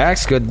 21 for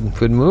Dax.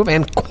 Good move.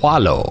 And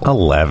Qualo.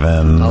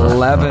 11.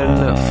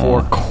 11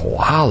 for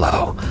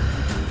Qualo.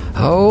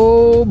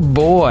 Oh,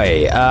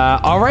 boy.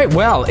 All right,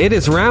 well, it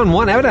is round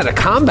 1. I haven't had a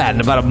combat in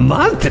about a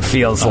month, it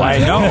feels like.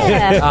 I know.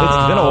 Yeah. It's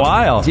been a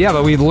while. Yeah,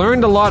 but we've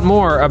learned a lot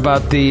more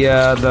about the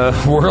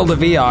world of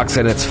Eox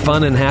and its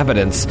fun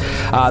inhabitants.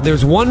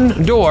 There's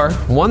one door,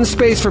 one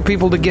space for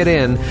people to get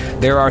in.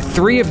 There are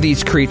 3 of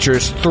these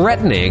creatures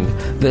threatening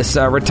this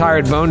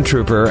retired bone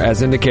trooper,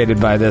 as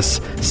indicated by this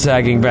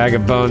sagging bag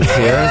of bones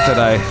here that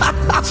I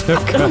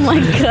took Oh my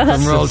God.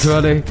 from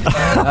Roll20.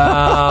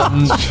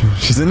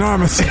 She's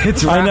enormous.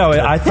 It's I know.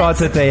 I thought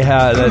that they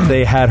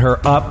had her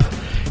up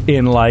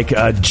in like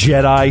a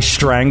Jedi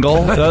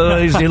strangle.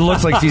 It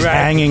looks like she's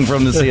hanging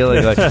from the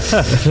ceiling. Like,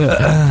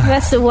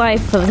 That's the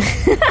wife of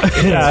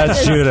yeah,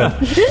 that's Judah.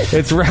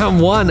 It's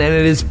round 1, and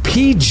it is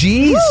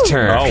PG's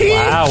turn. Oh,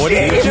 wow. What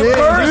did you do?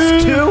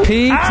 First to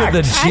P to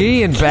the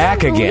G and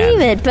back again.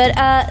 believe it, but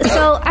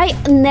so I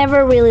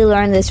never really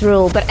learned this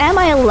rule. But am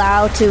I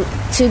allowed to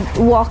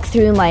walk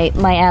through my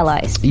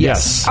allies?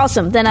 Yes.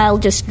 Awesome. Then I'll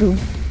just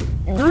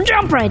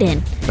jump right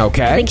in.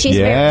 Okay. I think she's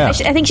I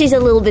think she's a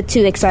little bit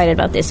too excited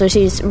about this, so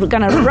she's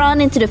gonna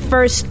run into the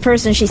first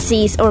person she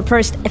sees, or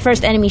first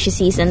enemy she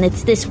sees, and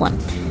it's this one,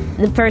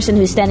 the person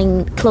who's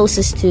standing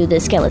closest to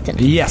the skeleton.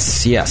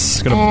 Yes.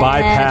 Going to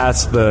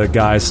bypass the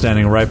guy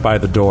standing right by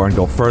the door and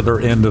go further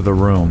into the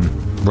room.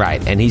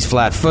 Right, and he's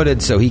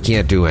flat-footed, so he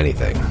can't do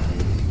anything.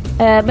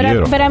 But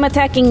I'm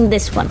attacking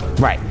this one.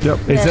 Right.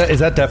 Yep. Is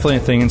that definitely a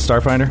thing in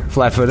Starfinder?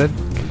 Flat-footed?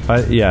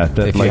 Yeah.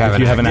 If you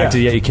haven't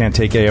acted yet, you can't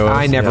take AOS.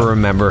 I never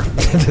remember.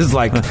 It's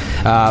like,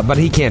 but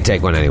he can't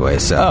take one anyway.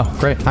 So. Oh,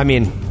 great. I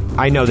mean,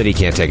 I know that he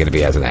can't take it if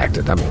he hasn't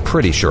acted. I'm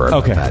pretty sure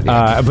about Okay. that.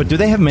 Yeah. But do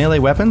they have melee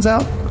weapons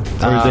out?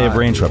 Or do they have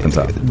ranged weapons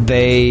out?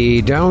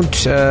 They don't.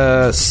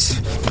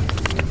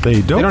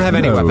 They don't have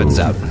any weapons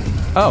out.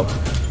 Oh.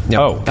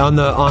 No. Oh.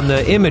 On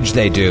the image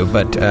they do,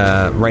 but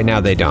right now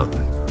they don't.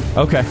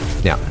 Okay.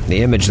 Yeah,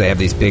 the image they have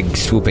these big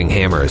swooping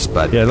hammers,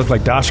 but Yeah, it looked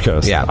like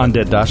Dashkos. Yeah,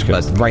 Undead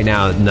Dashkos. But right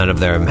now, none of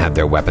them have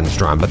their weapons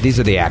drawn. But these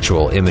are the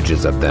actual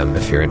images of them,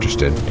 if you're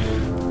interested.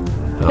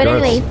 But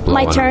anyway,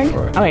 my turn.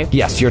 All right. Okay.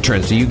 Yes, your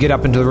turn. So you get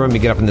up into the room, you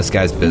get up in this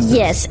guy's business.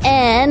 Yes,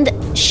 and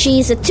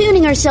she's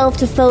attuning herself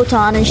to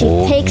Photon, and she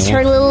takes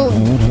her little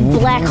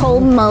black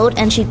hole mode,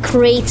 and she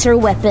creates her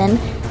weapon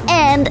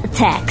and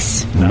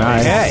attacks.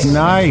 Nice. Okay.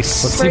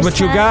 Nice. Let's see First what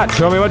you time. got.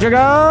 Show me what you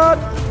got.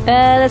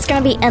 That's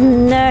gonna be a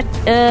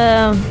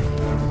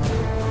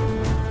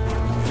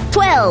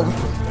 12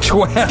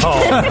 12.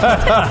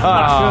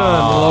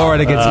 Oh,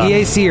 Lord, against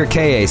EAC or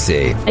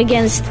KAC?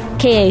 against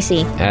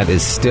KAC. That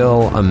is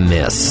still a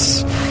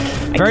miss.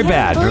 Very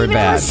bad, very I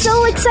bad. was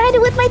so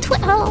excited with my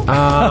 12.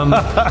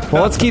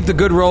 Well, let's keep the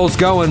good rolls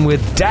going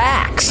with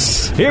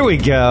Dax. Here we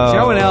go.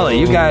 Joe and Ellie,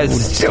 you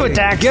guys do it,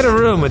 Dax. Get a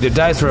room with your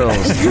dice rolls.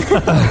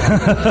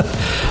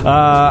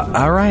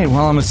 All right.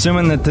 Well, I'm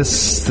assuming that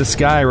this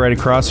guy right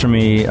across from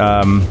me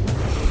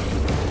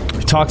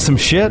talked some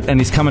shit, and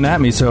he's coming at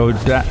me. So,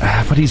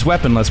 but he's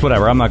weaponless.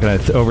 Whatever. I'm not going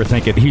to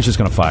overthink it. He's just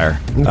going to fire.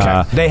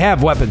 Okay. They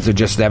have weapons, they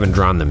just haven't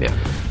drawn them yet.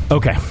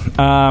 Okay.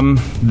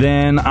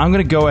 Then I'm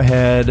going to go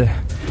ahead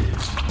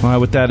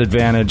with that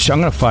advantage. I'm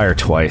going to fire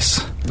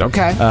twice.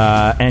 Okay.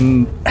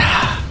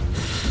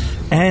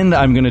 And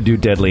I'm going to do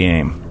deadly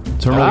aim.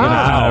 So I'm really going to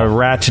kind of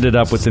ratchet it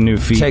up with the new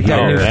feet. Take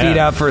that new feet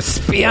out for a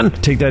spin.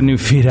 Take that new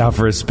feet out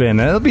for a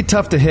spin. It'll be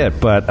tough to hit,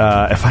 but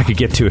if I could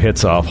get 2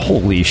 hits off,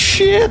 holy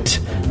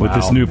shit, with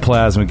this new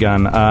plasma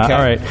gun. Okay. All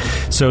right,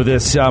 so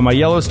this my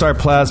Yellow Star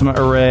Plasma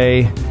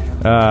Array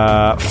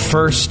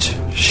first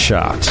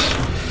shot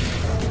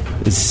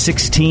is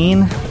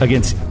 16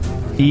 against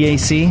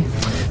EAC.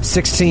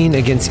 16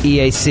 against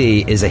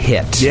EAC is a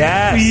hit.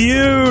 Yes.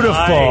 Beautiful.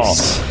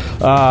 Nice.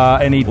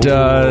 And he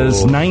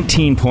does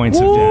 19 points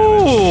of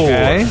damage.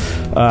 Okay.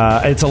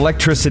 It's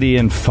electricity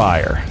and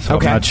fire. So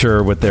Okay. I'm not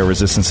sure what their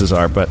resistances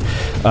are. But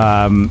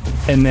and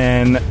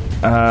then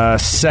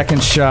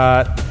second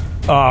shot.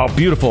 Oh,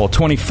 beautiful.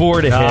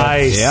 24 to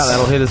Nice. hit. Yeah,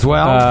 that'll hit as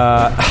well.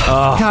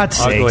 God's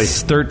ugly.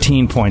 sakes.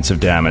 13 points of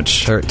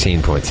damage.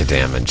 13 points of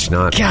damage.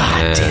 Not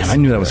God damn. I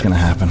knew that was going to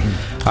happen.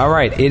 All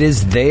right, it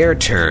is their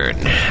turn.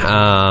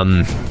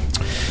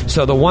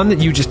 So the one that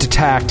you just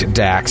attacked,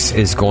 Dax,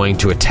 is going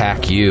to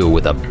attack you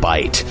with a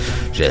bite.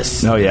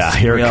 Just Oh, yeah.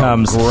 Here it real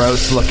comes.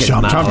 gross looking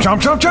Jump, mouth.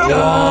 jump, jump, jump,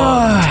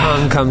 jump!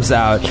 Tongue comes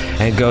out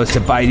and goes to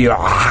bite you.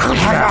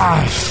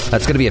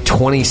 That's going to be a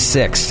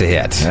 26 to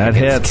hit. That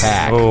against hits.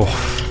 Cac.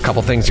 A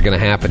couple things are going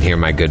to happen here,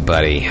 my good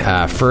buddy.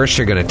 First,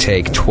 you're going to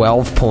take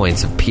 12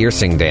 points of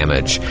piercing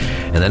damage,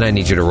 and then I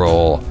need you to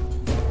roll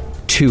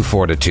 2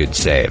 fortitude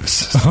saves.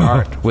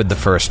 Start with the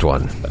first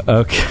one.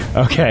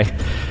 Okay.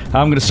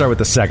 I'm going to start with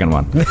the second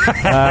one.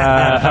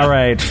 All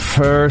right.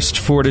 First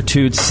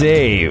fortitude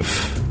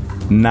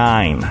save.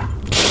 9.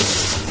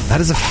 That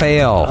is a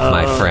fail,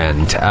 my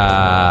friend.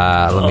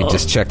 Let me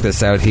just check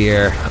this out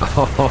here.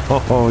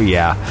 Oh,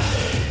 yeah.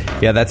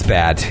 Yeah, that's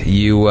bad.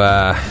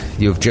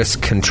 You've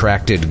just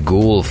contracted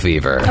ghoul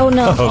fever. Oh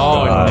no!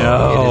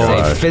 It is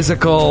a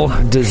physical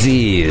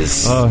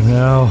disease. Oh,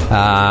 no.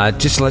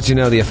 Just to let you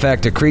know the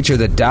effect, a creature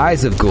that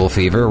dies of ghoul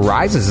fever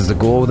rises as a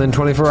ghoul within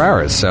 24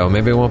 hours, so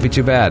maybe it won't be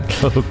too bad.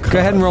 Go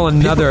ahead and roll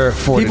another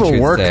fortitude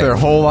People work save. their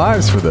whole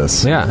lives for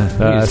this. Yeah,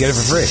 you just get it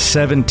for free.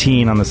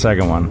 17 on the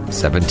second one.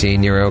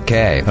 17, you're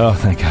okay. Oh,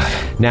 thank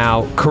God.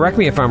 Now, correct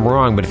me if I'm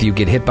wrong, but if you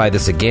get hit by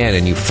this again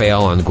and you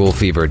fail on ghoul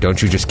fever,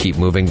 don't you just keep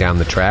moving down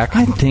the track?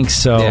 I think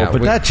so, Yeah,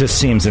 but that just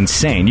seems insane.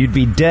 You'd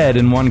be dead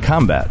in one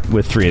combat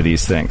with 3 of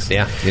these things.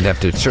 Yeah, you'd have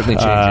to certainly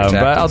change your tactics.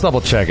 But I'll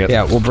double check it.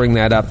 Yeah, we'll bring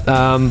that up.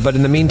 But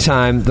in the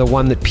meantime, the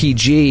one that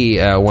PG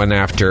went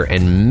after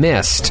and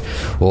missed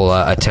will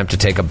attempt to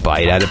take a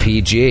bite out of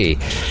PG,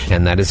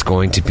 and that is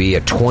going to be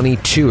a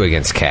 22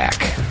 against CAC.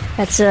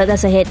 That's a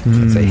hit.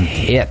 It's a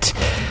hit.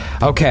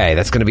 Okay,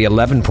 that's going to be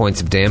 11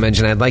 points of damage,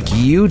 and I'd like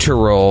you to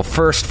roll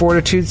first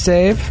fortitude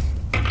save.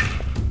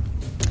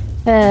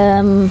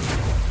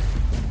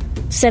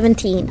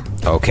 17.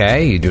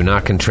 Okay, you do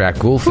not contract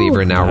ghoul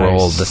fever. Now nice.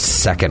 roll the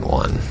second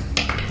one.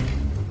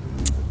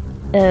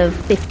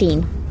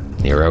 15.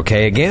 You're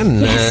okay again.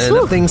 Yes.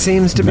 Nothing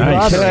seems to be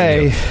Nice.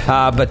 bothering you.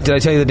 But did I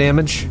tell you the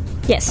damage?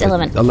 Yes,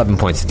 11. 11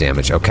 points of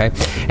damage, okay.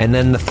 And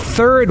then the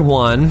third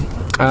one,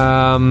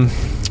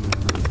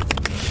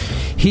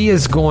 he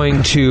is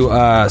going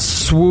to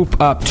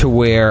swoop up to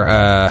where...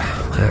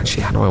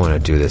 actually, how do I want to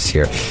do this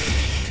here?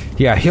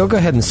 Yeah, he'll go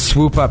ahead and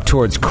swoop up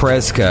towards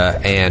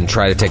Kreska and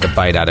try to take a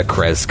bite out of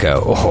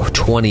Kreska. Oh,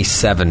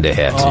 27 to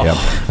hit. Yep.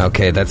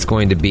 Okay, that's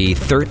going to be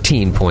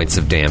 13 points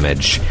of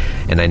damage,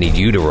 and I need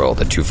you to roll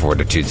the 2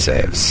 fortitude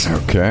saves.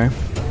 Okay.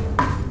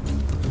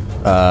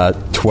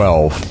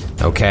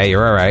 12. Okay,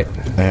 you're all right.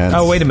 And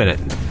Oh, wait a minute.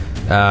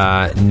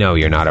 No,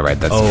 you're not all right.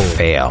 That's a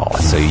fail.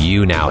 So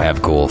you now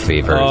have ghoul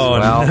fever as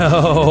well.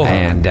 no.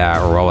 And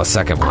roll a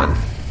second one.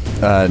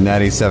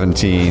 Natty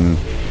 17,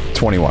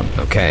 21.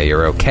 Okay,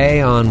 you're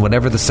okay on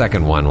whatever the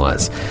second one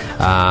was.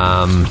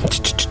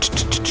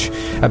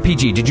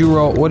 PG, did you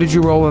roll? What did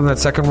you roll in that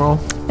second roll?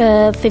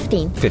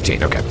 15.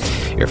 15, okay.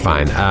 You're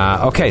fine.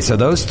 Okay, so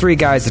those 3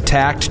 guys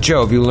attacked.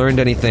 Joe, have you learned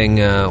anything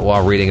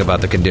while reading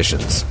about the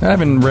conditions? I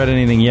haven't read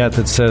anything yet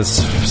that says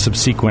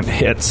subsequent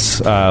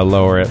hits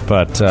lower it,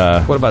 but...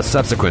 What about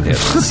subsequent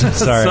hits?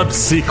 sorry.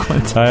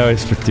 Subsequent. I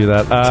always do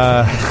that.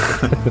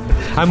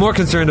 I'm more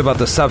concerned about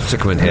the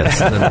subsequent hits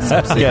than the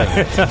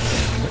subsequent.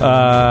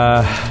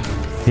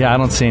 Yeah, I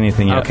don't see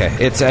anything yet. Okay,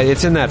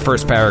 it's in that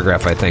first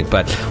paragraph, I think,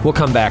 but we'll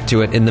come back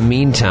to it. In the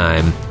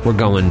meantime, we're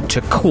going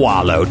to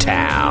Qualo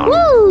Town.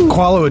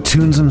 Qualo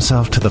attunes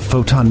himself to the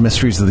photon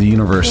mysteries of the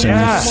universe, and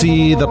you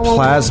see the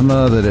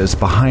plasma that is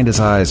behind his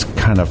eyes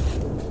kind of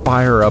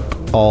fire up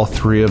all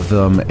 3 of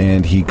them,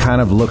 and he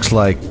kind of looks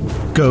like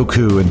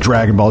Goku in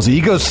Dragon Ball Z.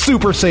 He goes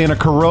Super Saiyan. A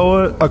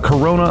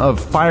corona of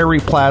fiery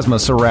plasma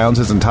surrounds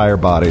his entire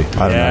body. I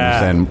don't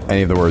understand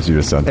any of the words you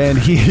just said. And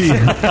he's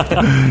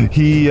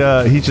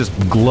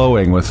just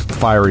glowing with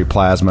fiery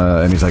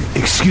plasma, and he's like,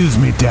 "Excuse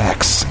me,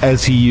 Dax,"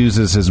 as he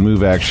uses his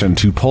move action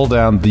to pull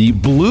down the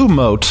blue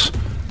mote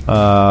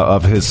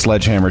of his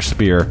sledgehammer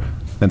spear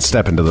and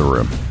step into the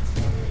room.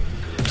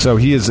 So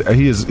he is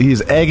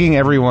egging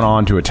everyone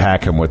on to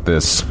attack him with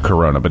this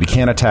Corona, but he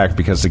can't attack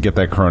because to get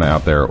that Corona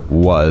out there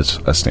was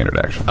a standard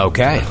action.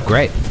 Okay,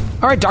 great.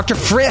 All right, Dr.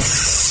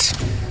 Friss.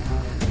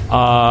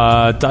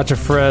 Dr.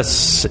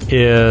 Friss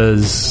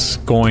is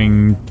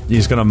going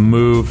to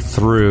move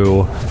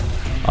through.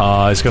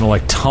 He's going to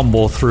like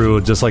tumble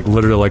through, just like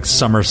literally like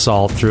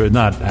somersault through it.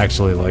 Not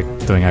actually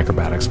like doing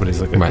acrobatics, but he's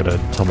like going to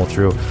tumble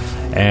through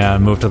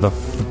and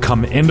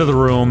come into the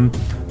room,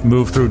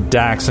 move through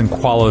Dax and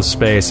Qualo's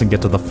space and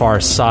get to the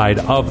far side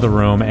of the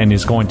room, and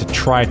he's going to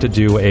try to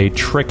do a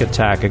trick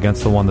attack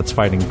against the one that's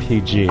fighting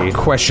PG.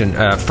 Question,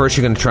 first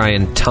you're going to try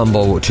and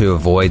tumble to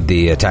avoid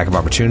the attack of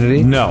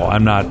opportunity? No,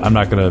 I'm not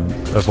going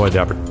to avoid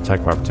the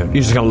attack of opportunity.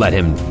 You're just going to let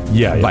him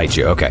bite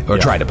you, okay. Or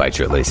try to bite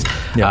you at least.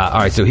 Yeah. All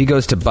right, so he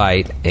goes to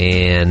bite,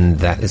 and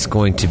that is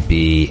going to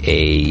be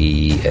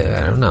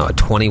a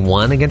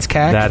 21 against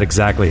Cag? That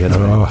exactly hits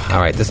me. All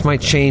right, this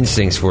might change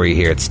things for you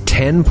here. It's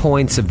 10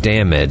 points of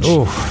damage.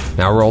 Oof.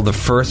 Now roll the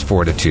first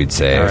fortitude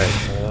save. All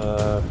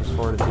right, first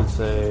fortitude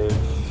save.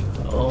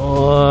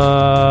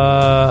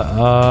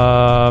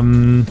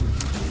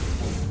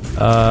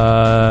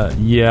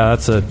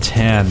 That's a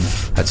 10.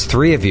 That's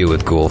 3 of you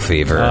with ghoul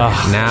fever.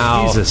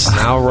 Jesus.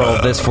 Now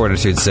roll this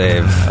fortitude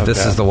save. Okay.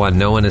 This is the one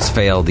no one has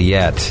failed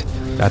yet.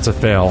 That's a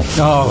fail.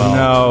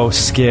 No,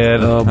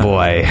 Skid. Oh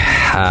boy.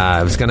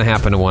 It was going to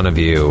happen to one of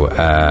you.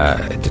 I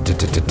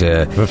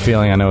have a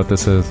feeling I know what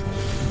this is.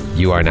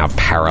 You are now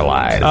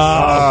paralyzed.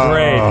 Oh,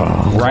 great.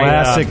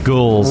 Classic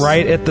ghouls.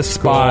 Right at the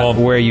spot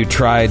where you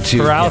tried to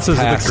paralysis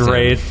get past is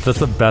great. him. That's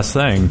the best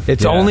thing.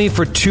 It's only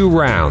for 2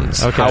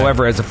 rounds. Okay.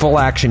 However, as a full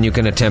action, you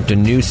can attempt a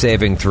new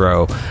saving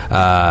throw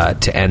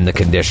to end the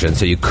condition.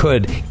 So you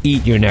could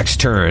eat your next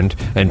turn,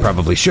 and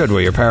probably should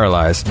where you're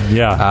paralyzed,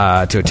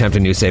 to attempt a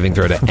new saving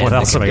throw to end the condition. What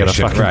else am I going to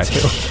fucking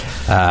do?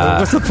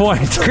 What's the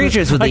point?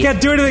 Creatures with I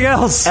can't do anything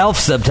else. Elf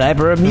subtype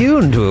are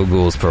immune to a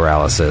ghoul's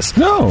paralysis.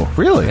 No,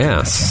 really?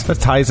 Yes. That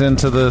ties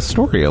into the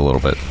story a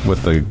little bit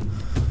with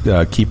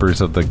the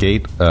keepers of the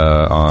gate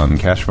on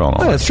Cashville and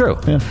all that. That's true.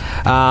 Yeah.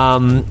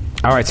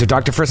 All right, so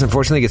Dr. Friss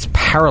unfortunately gets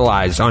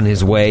paralyzed on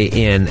his way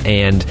in,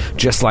 and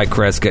just like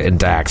Kreska and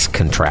Dax,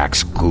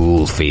 contracts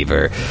ghoul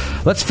fever.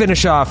 Let's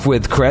finish off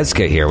with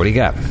Kreska here. What do you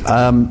got?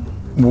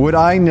 Would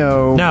I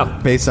know, No.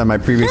 based on my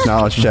previous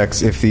knowledge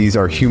checks, if these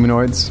are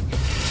humanoids?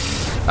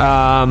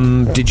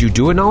 Did you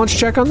do a knowledge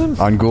check on them?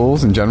 On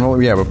ghouls in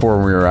general? Yeah, before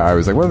when we were I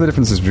was like, what are the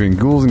differences between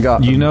ghouls and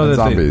You know and that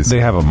zombies?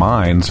 they have a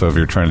mind, so if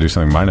you're trying to do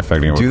something mind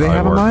affecting, it would Do they probably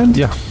have a work. mind?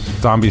 Yeah.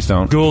 Zombies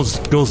don't. Ghouls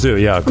do,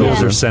 yeah.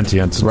 Ghouls are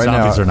sentient.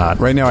 Zombies are not.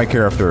 Right now I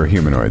care if they're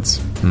humanoids.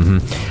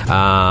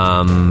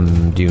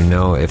 Mm-hmm. Do you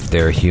know if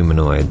they're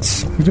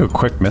humanoids? You do a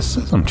quick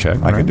mysticism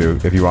check. I could do,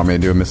 if you want me to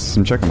do a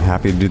mysticism check, I'm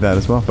happy to do that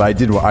as well.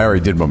 But I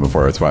already did one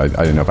before, that's why I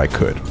didn't know if I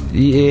could.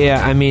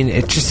 Yeah, I mean,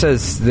 it just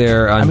says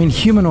they're...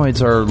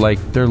 humanoids are like,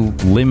 they're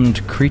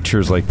limbed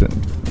creatures like that.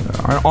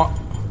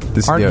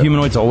 Aren't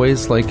humanoids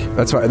always like...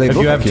 That's why they if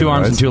look you have like 2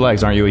 arms humanoids. and 2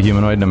 legs, aren't you a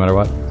humanoid no matter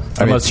what?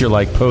 Unless you're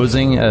like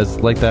posing as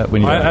like that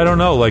when you. I don't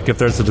know, like if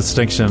there's a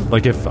distinction,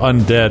 like if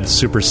undead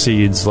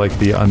supersedes like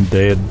the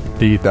undead.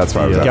 That's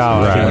why I was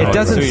asking. It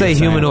doesn't say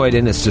humanoid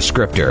in its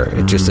descriptor.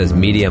 It just says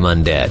medium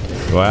undead.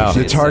 Wow.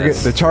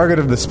 The target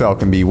of the spell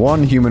can be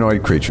one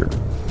humanoid creature.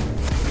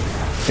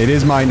 It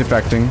is mind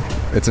affecting.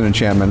 It's an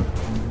enchantment.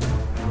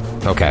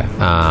 Okay.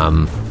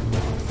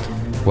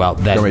 Well,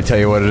 that. You want me to tell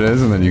you what it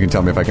is, and then you can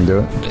tell me if I can do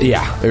it?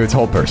 Yeah. It's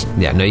whole person.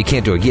 Yeah, no, you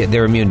can't do it. Yeah,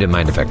 they're immune to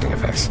mind affecting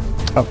effects.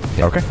 Oh,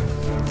 okay.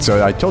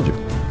 So I told you.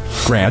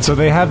 Grant. So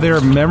they have their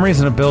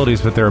memories and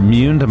abilities, but they're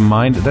immune to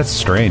mind. That's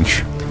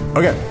strange.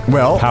 Okay,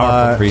 well...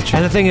 Powerful creature.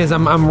 And the thing is,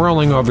 I'm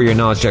rolling over your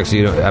knowledge check, so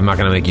I'm not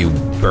going to make you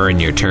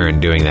burn your turn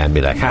doing that and be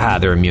like, haha,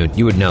 they're immune.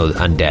 You would know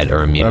undead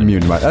are immune.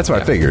 Immune. That's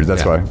what I figured.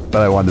 That's why.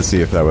 But I wanted to see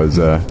if that was...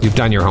 You've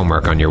done your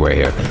homework on your way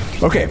here.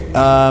 Okay,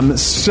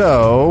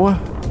 so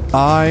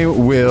I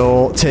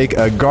will take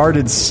a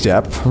guarded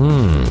step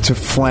to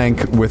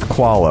flank with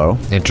Qualo.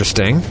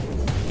 Interesting.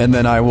 And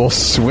then I will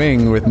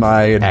swing with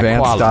my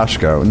advanced Qualo?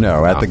 Dashko.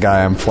 No, at the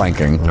guy I'm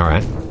flanking. All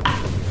right.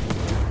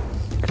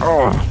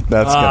 Oh,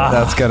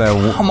 that's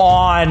gonna. Come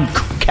on,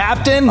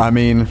 Captain.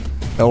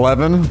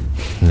 11.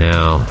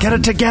 No. Get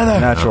it together.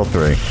 Natural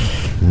 3.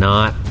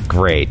 Not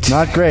great.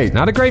 Not great.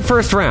 Not a great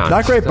first round.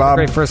 Not great, Bob.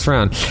 Not a great first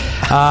round.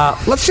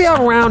 Let's see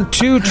how round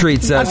 2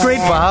 treats us. Not great,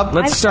 Bob.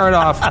 Let's start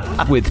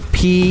off with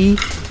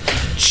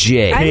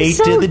PJ. I'm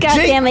so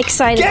goddamn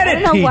excited. I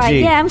don't know why.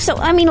 Yeah,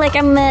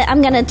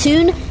 I'm gonna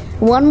tune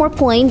one more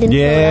point. And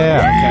Get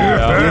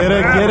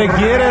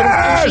it.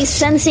 And she's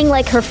sensing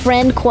like her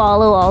friend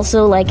Qualo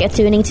also like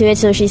attuning to it,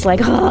 so she's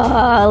like,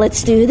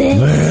 let's do this.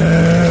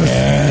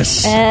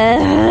 Yes.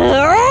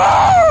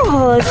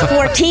 Oh, it's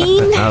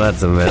 14. Oh,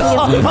 that's a miss.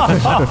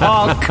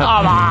 Oh,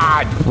 come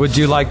on! Would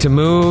you like to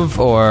move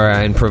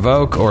and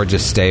provoke, or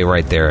just stay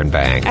right there and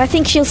bang? I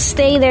think she'll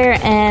stay there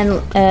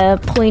and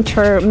point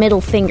her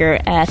middle finger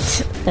at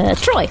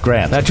Troy.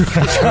 Grant.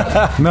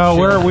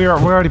 No, we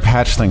already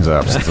patched things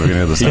up since the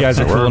beginning of this. You guys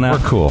are cool now? We're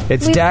cool.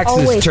 It's We've Dax's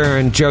always-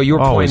 turn. Joe, you were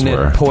Always pointing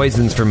were. at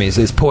poisons for me.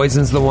 So is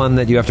poisons the one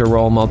that you have to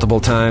roll multiple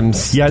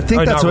times? Yeah, I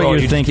think Or that's not what roll,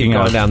 you're you thinking keep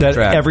going of. down the That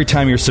track. every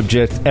time you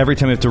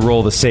have to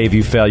roll the save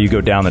you fail, you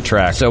go down the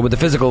track. So with the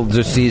physical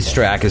disease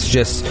track, it's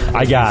just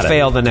I got you it.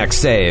 fail the next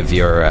save.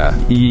 You're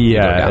you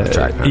go down the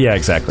track. Yeah,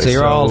 exactly. So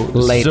you're all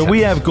latent. So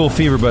we have Ghoul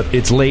Fever, but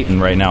it's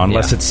latent right now,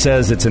 unless Yeah. it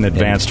says it's an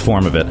advanced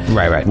form of it.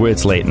 Right.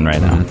 It's latent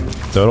right now.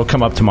 So it'll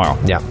come up tomorrow.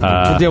 Yeah,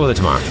 we'll deal with it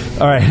tomorrow.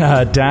 All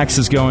right, Dax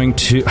is going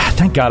to...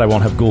 Thank God I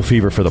won't have Ghoul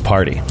Fever for the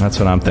party. That's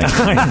what I'm thinking.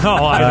 I know.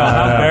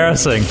 How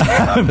embarrassing.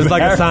 It's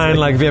like a sign,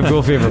 like if you have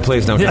ghoul fever,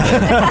 please don't.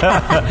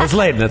 It's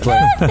late. It's late.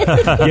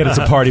 Yet it's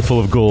a party full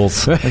of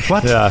ghouls. Like,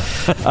 what? Yeah.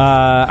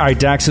 All right,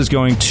 Dax is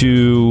going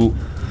to...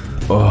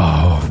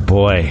 Oh,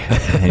 boy.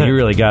 You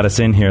really got us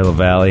in here,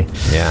 LaValle.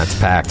 Yeah, it's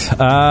packed.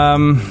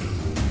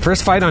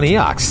 First fight on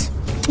Eox.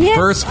 Yes,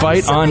 First I'm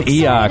fight so on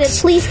excited.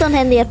 Eox. Please don't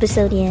end the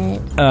episode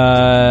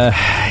yet.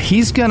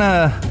 He's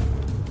gonna...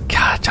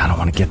 God, I don't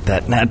want to get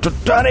that natural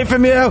 20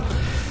 from you.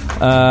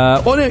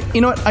 Well, no,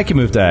 you know what? I can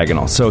move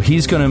diagonal. So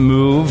he's going to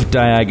move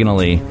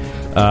diagonally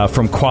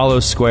from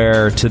Qualo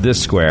Square to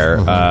this square.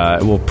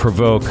 It will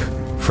provoke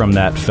from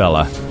that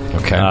fella.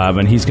 Okay.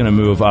 And he's going to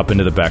move up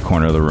into the back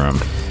corner of the room.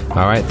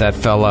 All right, that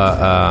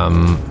fella.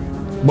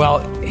 Well,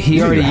 he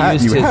You already had-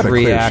 used you his had a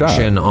clear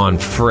reaction on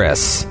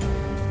Friss.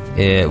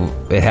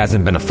 It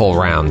hasn't been a full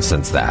round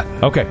since that.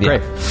 Okay, Yeah.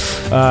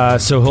 great.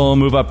 So he'll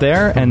move up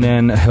there, and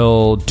then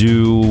he'll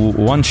do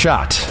one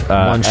shot.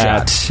 One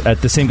shot.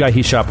 At the same guy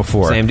he shot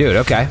before. Same dude.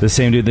 Okay. The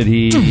same dude that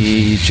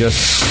he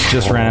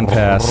just ran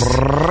past.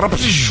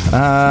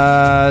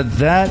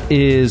 That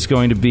is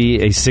going to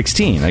be a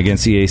 16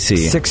 against EAC.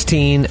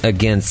 16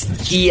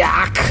 against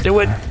Yak. Do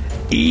it.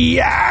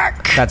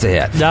 Yak! That's a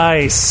hit.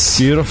 Nice.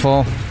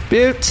 Beautiful.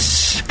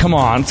 Boots. Come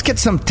on, let's get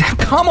some...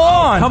 Come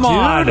on, Come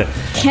dude. on.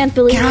 Can't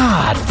believe it.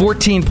 God,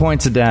 14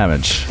 points of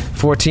damage.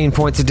 14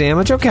 points of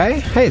damage. Okay.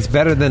 Hey, it's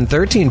better than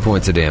 13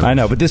 points of damage. I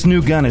know, but this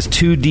new gun is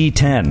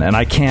 2d10, and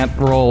I can't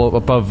roll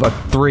above a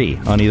 3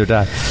 on either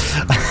die.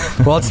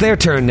 Well, it's their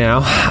turn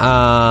now.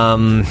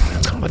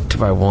 What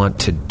do I want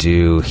to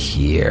do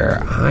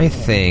here? I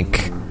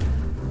think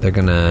they're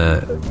going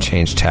to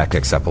change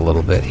tactics up a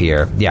little bit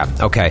here. Yeah,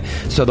 okay.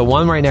 So the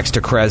one right next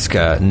to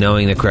Kreska,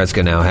 knowing that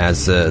Kreska now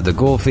has the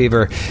ghoul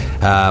fever,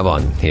 well,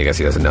 I guess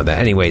he doesn't know that.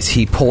 Anyways,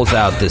 he pulls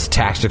out this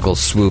tactical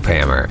swoop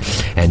hammer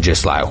and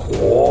just like,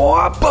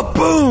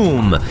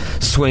 whoop-a-boom,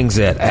 swings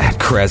it at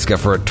Kreska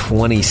for a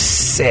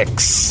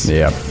 26.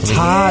 Yeah.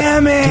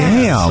 Damn it!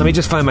 Damn. Let me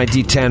just find my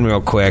D10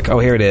 real quick. Oh,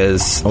 here it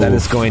is. That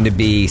is going to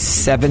be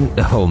 16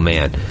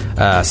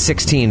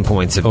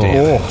 points of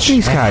damage.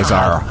 These guys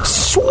are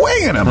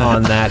swinging him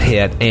On that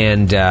hit,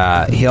 and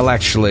he'll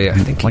actually, I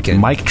think like he can,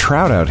 Mike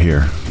Trout out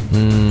here.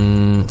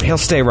 he'll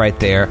stay right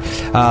there.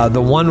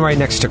 The one right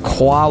next to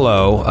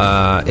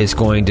Qualo is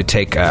going to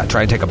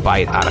try and take a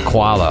bite out of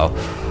Qualo.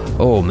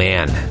 Oh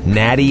man,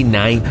 natty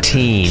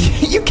 19.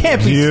 You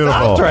can't be Beautiful.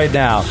 stopped right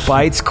now.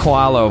 Bites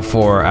Qualo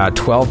for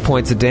 12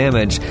 points of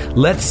damage.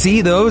 Let's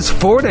see those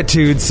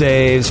fortitude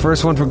saves.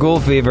 First one for Ghoul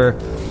Fever.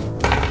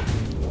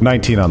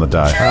 19 on the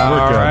die. All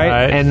We're good.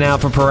 right, and now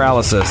for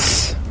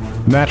paralysis.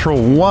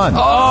 Natural 1.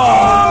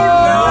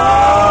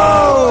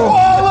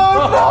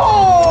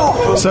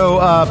 So,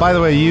 by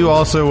the way, you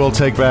also will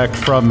take back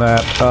from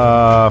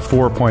that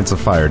 4 points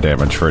of fire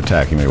damage for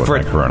attacking me with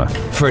my corona.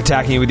 For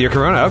attacking you with your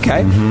corona,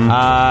 okay.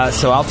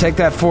 So I'll take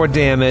that 4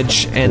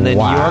 damage, and then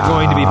you're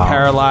going to be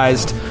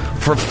paralyzed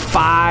for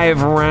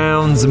 5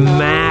 rounds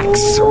max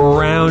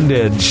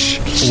roundage.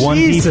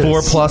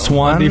 1d4 plus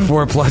 1.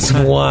 1d4 plus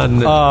 1.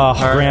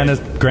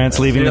 Grant's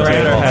leaving the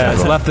Grant table.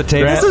 has left the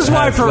table. This is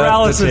why Has left the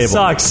paralysis table.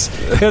 sucks.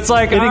 It's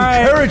like, It all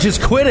right, encourages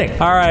quitting.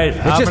 all right.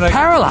 It just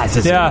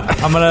paralyzes you. Yeah,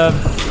 I'm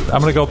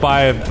gonna go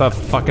buy a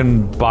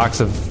fucking box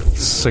of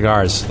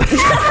cigars.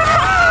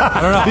 I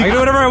don't know. I can do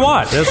whatever I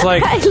want. It's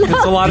like it's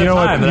a lot of You know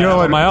time. what? that You I know have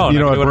what? on my own. You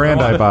know I can what do brand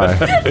I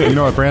whatever want. buy? You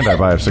know what brand I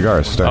buy of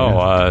cigars? Don't you?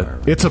 Oh,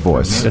 It's a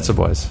Boys. it's a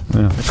boys.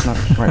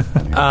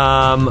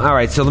 All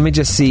right, so let me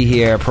just see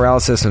here.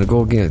 Paralysis and a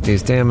ghoul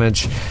deals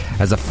damage.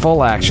 As a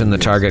full action, the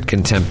target can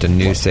attempt a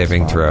new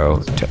saving throw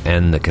to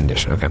end the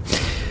condition. Okay.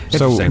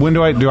 So Interesting. when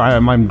do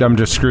I'm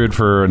just screwed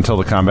for until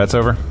the combat's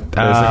over?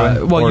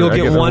 Basically? Well, Or you'll I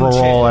get to one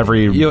roll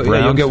every you'll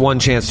round? get one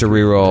chance to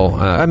reroll.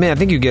 I mean, I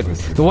think you get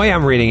the way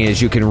I'm reading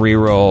is you can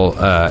reroll.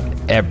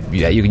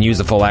 You can use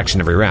the full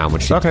action every round,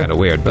 which seems Okay. kind of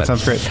weird. But That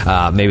sounds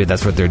great. Maybe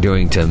that's what they're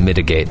doing to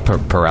mitigate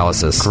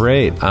paralysis.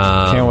 Great.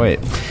 Can't wait.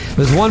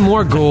 There's one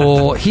more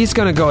ghoul. He's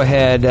going to go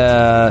ahead.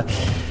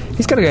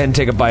 He's going to go ahead and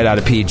take a bite out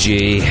of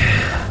PG.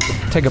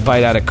 Take a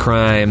bite out of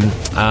crime.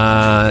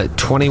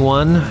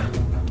 21.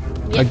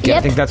 I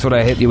think that's what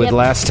I hit you with Yep.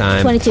 last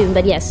time. 22,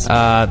 but yes.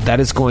 That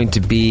is going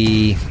to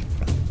be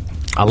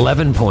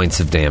 11 points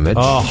of damage.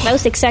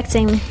 Most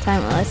exacting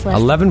time left.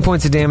 11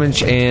 points of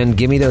damage, and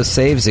give me those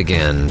saves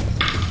again.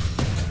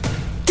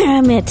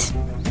 Damn it.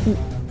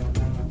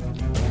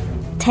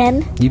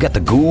 10. You got the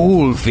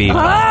ghoul fever.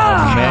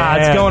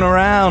 It's going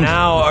around.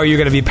 Now are you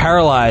going to be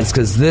paralyzed?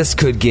 Because this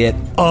could get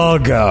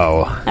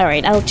go. All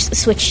right, I'll just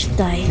switch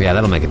die. Yeah,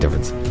 that'll make a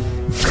difference.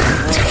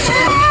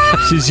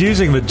 She's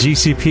using the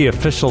GCP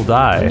official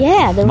die.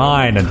 Yeah,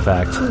 mine, in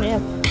fact. Yeah.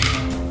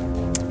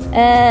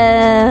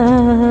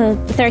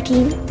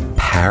 13.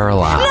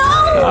 Paralyzed.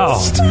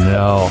 Oh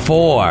no!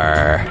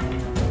 4.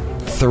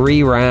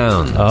 3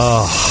 rounds.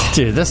 Oh,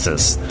 dude, this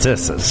is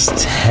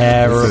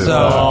terrible.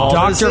 So,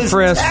 Dr.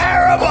 Frisk,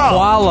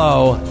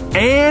 Qualo,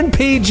 and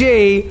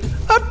PG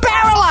are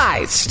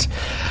paralyzed.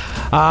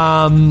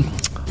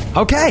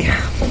 Okay,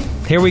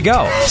 here we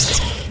go.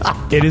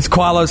 It is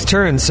Qualo's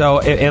turn. So,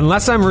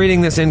 unless I'm reading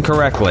this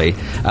incorrectly,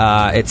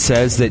 it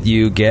says that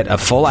you get a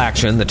full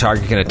action. The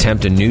target can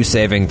attempt a new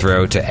saving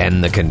throw to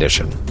end the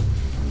condition.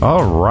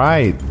 All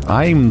right.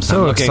 I'm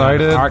so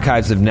excited.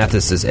 Archives of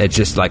Nethys is it's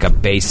just like a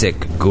basic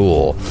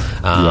ghoul.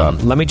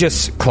 Let me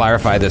just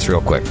clarify this real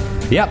quick.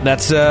 Yep,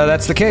 that's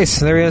the case.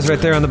 There he is right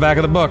there on the back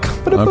of the book.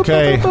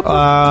 Okay.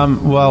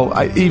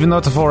 Even though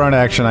it's a full round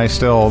action,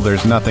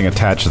 there's nothing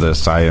attached to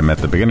this. I am at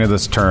the beginning of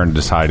this turn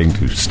deciding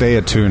to stay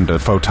attuned to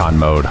photon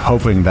mode,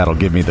 hoping that'll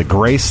give me the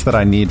grace that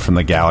I need from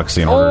the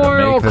galaxy in order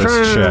to make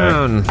this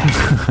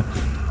check.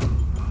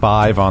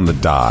 5 on the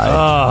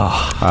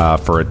die.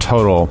 For a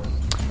total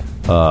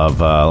of,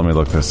 let me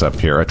look this up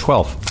here, a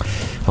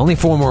 12. Only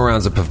 4 more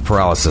rounds of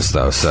paralysis,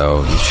 though,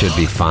 so you should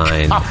be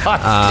fine.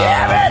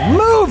 Damn it!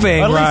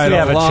 Moving at least right we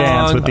have along. A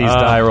chance with these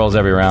die rolls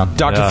every round.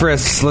 Dr.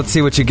 Frisk, let's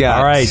see what you got.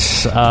 All right.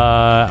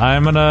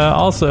 I'm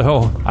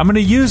gonna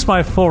use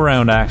my full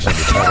round action to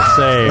try to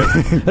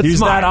save. Use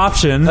smart. that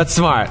option. That's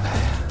smart.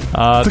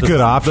 It's a good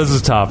option. This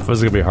is tough. This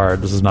is gonna be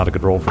hard. This is not a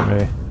good roll for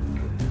me.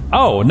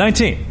 Oh,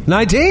 19.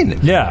 19?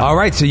 Yeah. All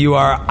right, so you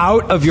are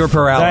out of your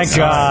paralysis.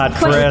 Thank God,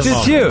 Chris. Which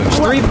is huge.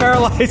 3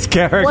 paralyzed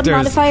characters. What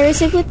modifier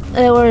is it with?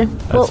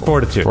 That's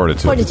fortitude.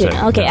 Fortitude.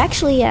 Okay,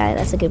 actually, yeah,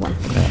 that's a good one.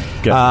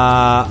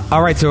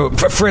 All right, so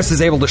Frisk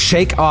is able to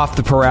shake off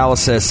the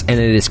paralysis, and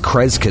it is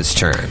Kreska's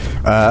turn.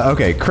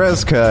 Okay,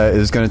 Kreska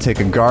is going to take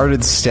a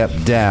guarded step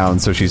down,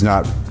 so she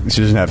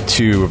doesn't have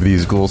 2 of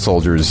these ghoul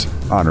soldiers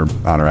on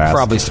her ass.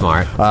 Probably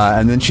smart.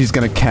 And then she's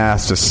going to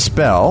cast a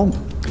spell.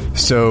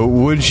 So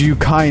would you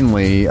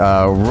kindly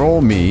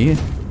roll me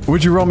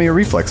a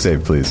reflex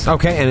save, please?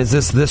 Okay, and is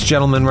this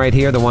gentleman right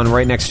here, the one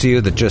right next to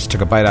you that just took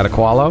a bite out of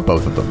Qualo?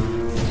 Both of them.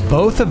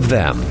 Both of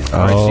them. All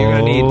right, so you're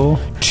going to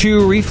need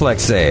 2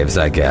 reflex saves,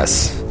 I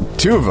guess.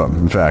 2 of them,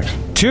 in fact.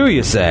 2,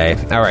 you say?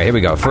 All right, here we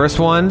go. First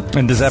one.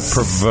 And does that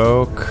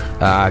provoke?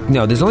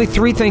 No, there's only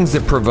 3 things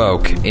that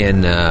provoke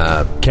in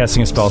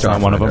casting a spell is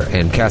not one of them.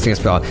 And casting a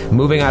spell,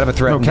 moving out of a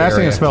threatened area.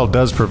 Casting a spell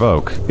does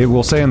provoke. It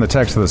will say in the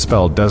text of the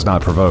spell does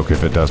not provoke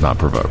if it does not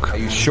provoke. Are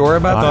you sure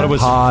about I that? thought it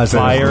was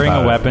firing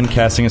a weapon,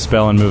 casting a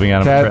spell, and moving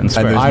out of a threatened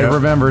square. I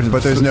remember,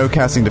 but there's no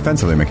casting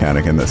defensively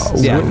mechanic in this.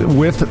 Yeah.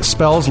 With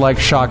spells like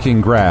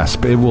Shocking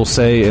Grasp, it will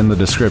say in the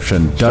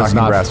description does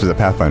Shocking Grasp is a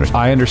Pathfinder.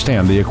 I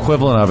understand the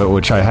equivalent of it,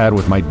 which I had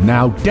with my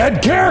now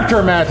dead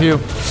character, Matthew.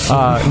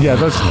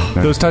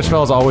 Those touch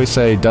spells always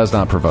say does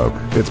not provoke.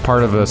 It's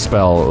part of a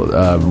spell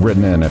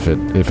written in if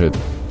it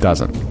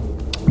doesn't.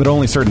 But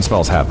only certain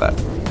spells have that.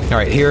 All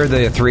right, here are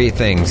the 3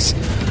 things.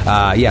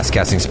 Yes,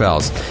 casting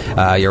spells.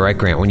 You're right,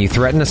 Grant. When you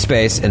threaten a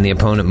space and the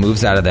opponent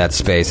moves out of that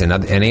space in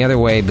any other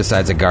way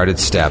besides a guarded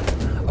step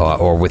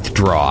or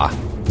withdraw,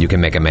 you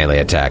can make a melee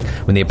attack.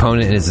 When the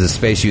opponent is in a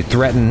space you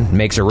threaten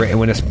makes a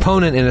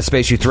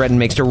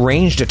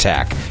ranged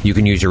attack, you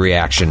can use your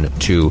reaction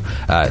to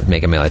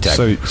make a melee attack.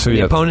 When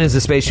the opponent is in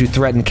a space you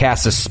threaten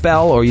casts a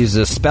spell or uses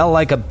a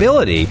spell-like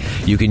ability,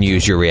 you can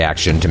use your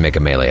reaction to make a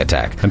melee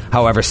attack.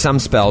 However, some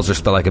spells or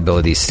spell-like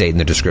abilities state in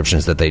the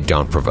descriptions that they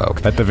don't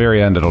provoke. At the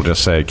very end, it'll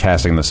just say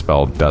casting the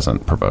spell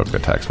doesn't provoke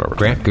attacks of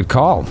opportunity. Grant, good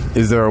call.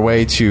 Is there a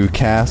way to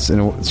cast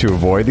to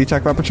avoid the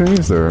attack of opportunity?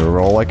 Is there a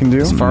roll I can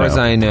do? As far as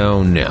I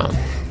know, no.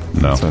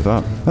 No. That's what I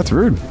thought. That's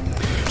rude.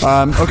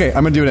 Okay,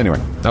 I'm going to do it anyway.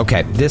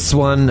 Okay, this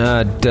one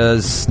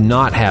does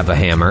not have a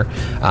hammer.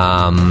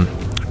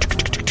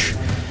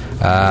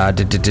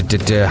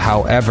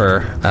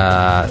 However,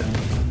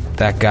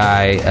 that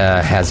guy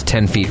has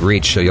 10 feet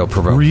reach, so you'll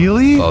provoke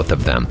both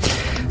of them.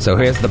 So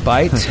here's the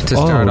bite to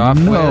start off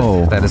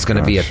with. That is going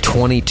to be a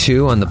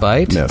 22 on the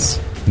bite.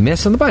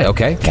 Miss on the bite.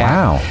 Okay.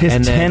 Wow.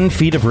 Is 10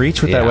 feet of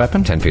reach with that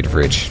weapon? 10 feet of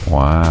reach.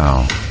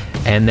 Wow.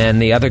 And then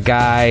the other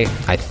guy,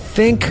 I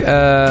think,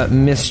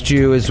 missed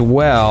you as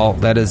well.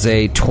 That is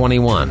a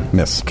 21.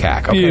 Miss.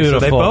 Cack. Okay, Beautiful.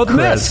 so they both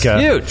missed. Kreska.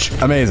 Huge.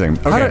 Amazing.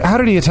 Okay. How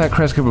did he attack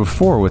Kreska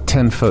before with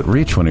 10-foot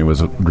reach when he was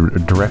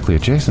directly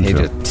adjacent He to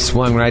just him?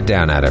 swung right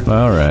down at him.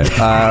 All right.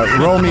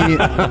 Roll me.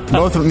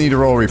 Both of them need to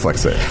roll a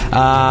reflex save.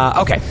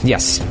 Okay,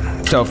 yes.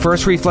 So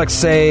first reflex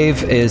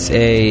save is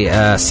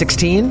a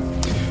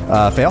 16.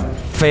 Fail.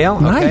 Fail.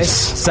 Okay. Nice.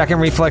 Second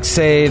reflex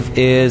save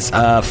is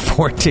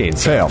 14.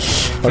 Fail.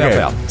 Okay.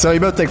 Fail. So you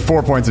both take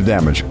 4 points of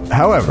damage.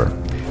 However,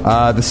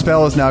 The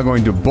spell is now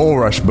going to bull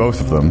rush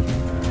both of them.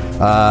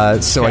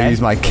 So I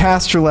use my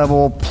caster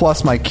level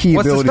plus my key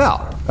ability. What's the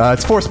spell?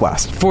 It's Force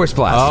Blast. Force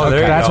Blast. Oh,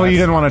 there you That's go. what you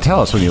didn't want to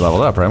tell us when you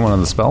leveled up, right? One of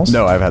the spells?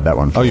 No, I've had that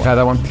one. Oh, you've had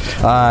that one?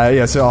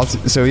 Yeah. So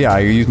I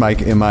use my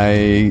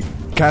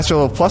caster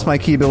level plus my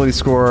key ability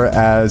score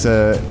as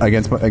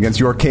against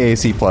your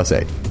KAC plus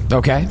 8.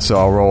 Okay. So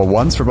I'll roll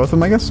once for both of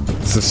them, I guess.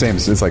 It's the same.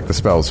 It's like the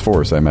spell's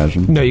Force, I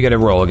imagine. No, you got to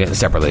roll again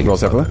separately. Roll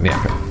separately?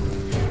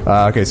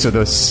 Yeah. Okay, so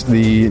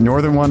the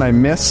northern one I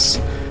miss,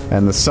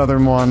 and the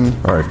southern one,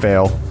 or I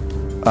fail.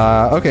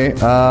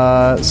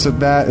 So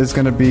that is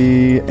going to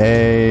be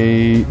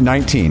a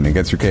 19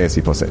 against your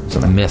KSC plus 8. So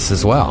Miss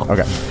as well.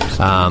 Okay.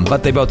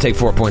 But they both take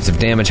 4 points of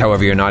damage.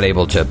 However, you're not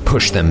able to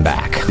push them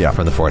back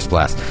from the Force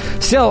Blast.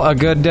 Still a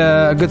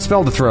good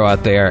spell to throw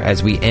out there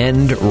as we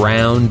end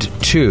round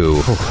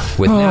 2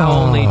 with now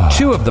only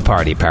 2 of the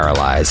party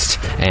paralyzed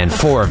and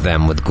 4 of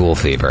them with ghoul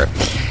fever.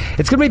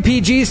 It's going to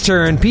be PG's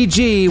turn.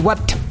 PG,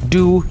 what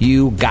do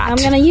you got? I'm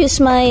going to use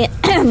my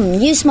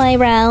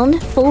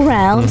full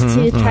round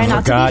to try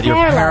not to be paralyzed. You're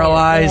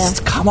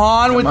paralyzed. Yeah. Come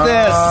on with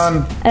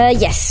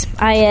this. Yes,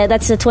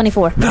 that's a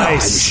 24.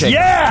 Nice.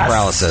 Yes.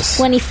 Paralysis.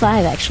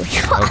 25 actually.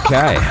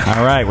 Okay.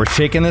 All right, we're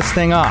shaking this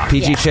thing off.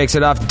 PG shakes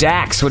it off.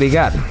 Dax, what do you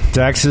got?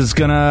 Dax is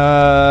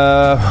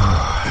gonna.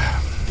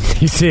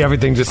 You see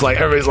everything just like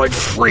everybody's like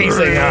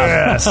freezing up.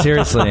 Yeah,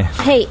 seriously.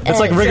 Hey, It's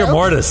like rigor Joe,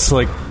 mortis.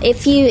 Like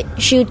if you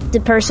shoot the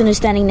person who's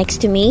standing next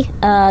to me,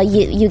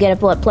 you get a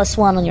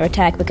 +1 on your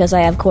attack because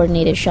I have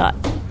coordinated shot.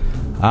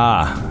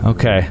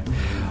 Okay.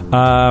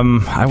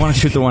 I want to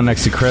shoot the one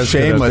next to Kreska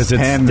Shameless because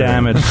it's pandering.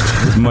 damaged.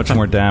 It's much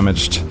more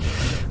damaged.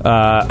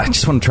 I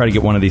just want to try to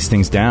get one of these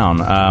things down.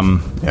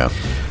 Yeah.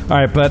 All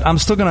right, but I'm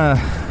still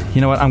gonna. You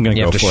know what? I'm gonna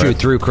You go have to for shoot it.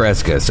 through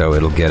Kreska, so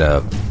it'll get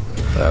a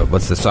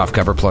what's the soft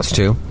cover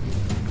 +2?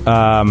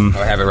 I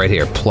have it right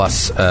here.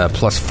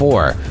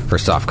 +4 for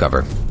soft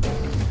cover.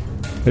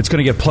 It's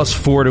going to get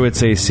 +4 to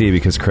its AC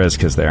because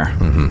Kreska's there.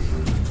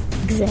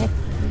 Exactly.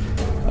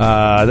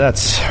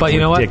 That's But you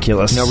know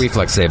ridiculous. what? No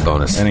reflex save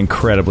bonus. And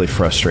incredibly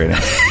frustrating.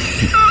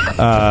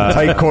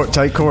 Tight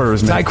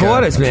quarters, man. Tight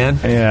quarters, man.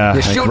 Yeah.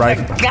 You're shooting right-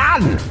 a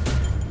gun.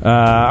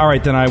 All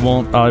right, then I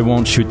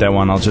won't shoot that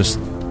one. I'll just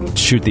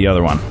shoot the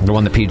other one. The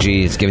one the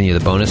PG is giving you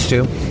the bonus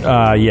to?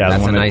 Yeah, That's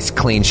the one a nice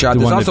clean shot. the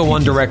There's one also that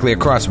one PG directly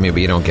across from you,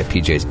 but you don't get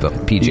PG's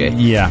PG.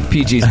 Yeah.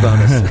 PG's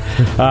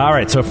bonus. All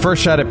right, so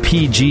first shot at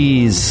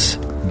PG's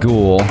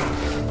ghoul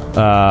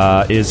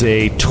is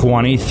a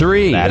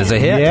 23. That is a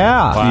hit.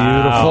 Yeah.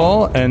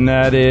 Wow. Beautiful. And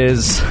that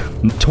is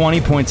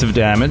 20 points of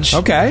damage.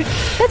 Okay.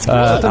 That's great.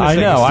 I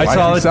know. I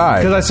saw it side.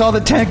 because I saw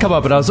the 10 come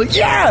up, and I was like,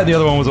 "Yeah!" And the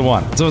other one was a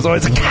 1, so it was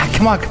always like,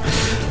 "Come on,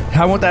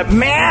 I want that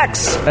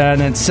max."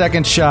 And then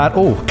second shot,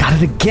 got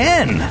it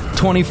again,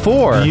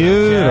 24.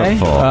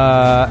 Beautiful.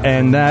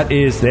 And that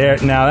is there.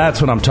 Now that's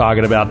what I'm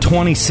talking about.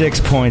 26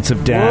 points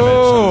of damage.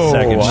 On the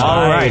second shot.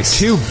 All right,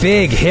 2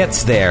 big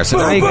hits there. So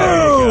now you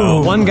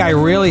got one guy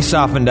really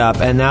softened up,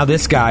 and now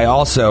this guy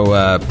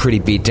also pretty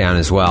beat down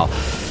as well.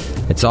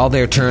 It's all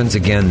their turns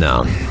again,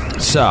 though.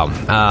 So,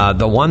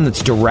 the one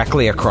that's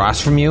directly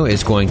across from you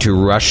is going to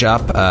rush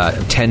up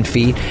 10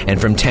 feet, and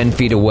from 10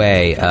 feet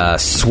away,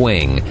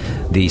 swing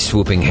the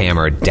swooping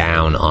hammer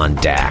down on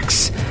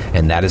Dax.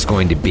 And that is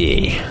going to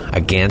be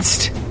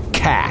against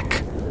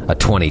CAC, a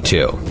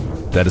 22.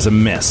 That is a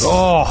miss.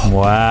 Oh.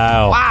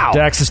 Wow.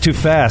 Dax is too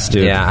fast,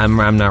 dude. Yeah,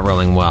 I'm not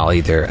rolling well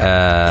either.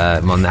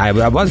 I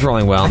was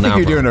rolling well. Now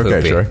you're I'm doing okay,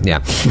 poopy. Troy. Yeah.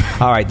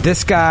 All right,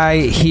 this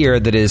guy here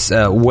that is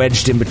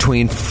wedged in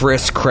between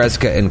Frisk,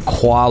 Kreska, and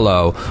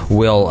Qualo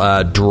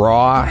will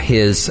draw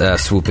his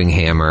swooping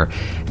hammer,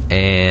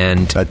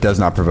 and That does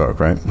not provoke,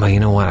 right? well,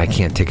 you know what? I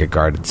can't take a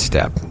guarded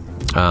step.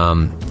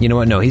 You know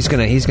what? No, he's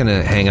gonna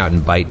hang out in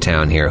Bite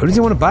Town here. Who does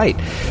he want to bite?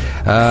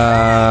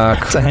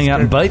 To hang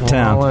out in Bite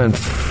Town. Qualo and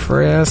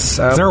Frisk.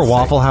 Is there a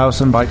Waffle House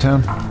in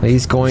Bitetown?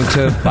 He's going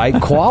to bite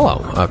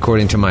Qualo,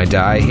 according to my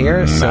die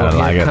here. So I don't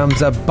like here it.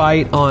 comes a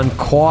bite on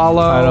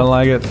Qualo. I don't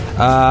like it.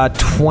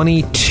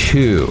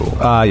 22.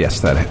 Yes,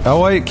 that.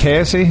 Oh, wait,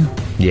 KSE?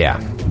 Yeah.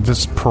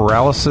 Does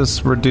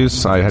paralysis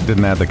reduce? I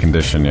didn't add the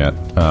condition yet.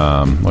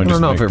 I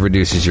don't know if it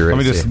reduces your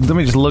Let me AC.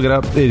 just look it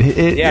up.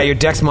 Yeah, your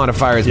dex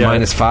modifier is Yeah.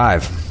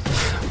 -5.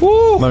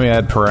 Let me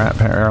add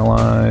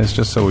paralyzed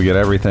just so we get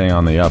everything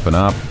on the up and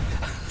up.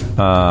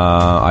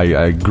 I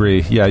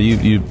agree. Yeah,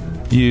 you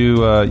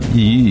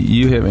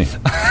hit me.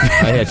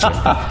 I hit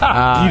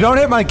you. You don't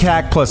hit my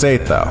CAC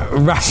 +8 though.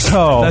 Right.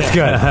 So that's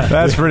good.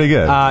 That's pretty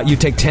good. You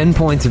take 10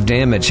 points of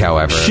damage,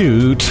 however.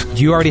 Shoot.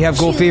 Do you already have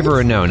Ghoul Fever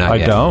or no? Not I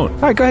yet. don't. All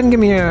right, go ahead and give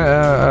me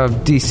a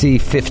DC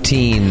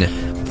 15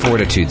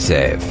 Fortitude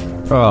save.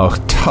 Oh,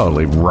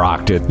 totally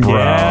rocked it, bro.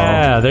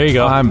 Yeah, there you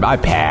go. I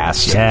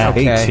passed. Yeah.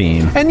 Okay.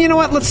 18. And you know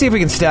what? Let's see if we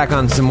can stack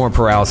on some more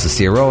paralysis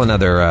here. Roll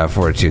another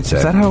Fortitude save.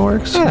 Is that how it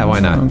works? Yeah,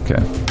 why not?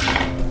 Okay.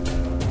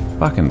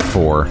 Fucking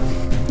 4.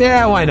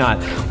 Yeah, why not?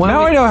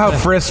 Now I know how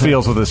Frisk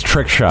feels with his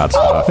trick shot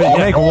stuff. You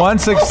make one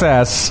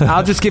success.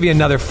 I'll just give you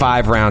another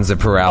 5 rounds of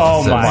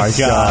paralysis. Oh my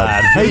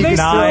god! Hey,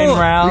 9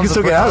 rounds. You can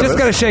still get out of Just it.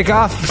 gotta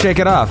shake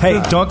it off.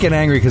 Hey, don't get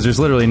angry because there's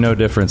literally no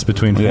difference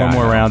between 4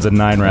 more rounds and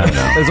 9 rounds.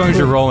 As long as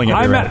you're rolling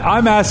every round.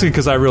 I'm asking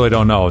because I really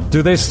don't know.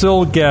 Do they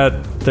still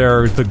get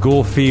the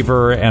ghoul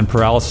fever and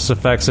paralysis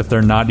effects if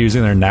they're not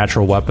using their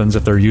natural weapons?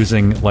 If they're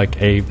using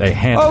like a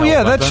handheld? Oh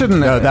yeah, weapon? that shouldn't.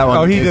 No, that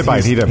one he is- did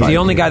bite. He did bite. The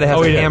only guy that has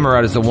Oh, a he did. hammer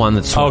out is the one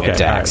that's swung Okay, at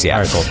Dax. all right, Yeah.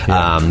 all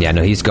right, cool.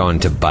 No, he's going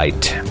to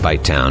bite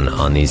down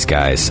on these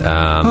guys.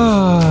 All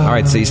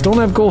right, so you still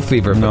don't have ghoul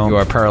fever, but you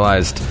are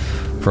paralyzed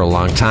for a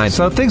long time.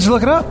 So things are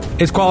looking up.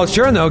 It's Qualis'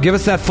 turn, though. Give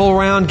us that full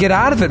round. Get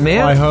out of it, man.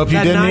 Well, I hope you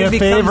That did me 9 a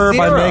becomes favor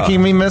by 0.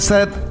 making me miss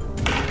that.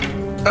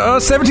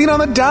 17 on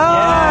the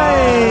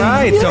die.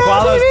 Right, so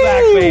Qualis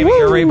back, baby.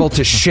 You're able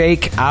to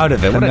shake out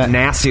of it. What a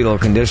nasty little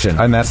condition.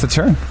 And that's the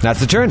turn. That's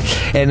the turn.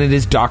 And it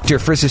is Dr.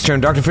 Frisk's turn.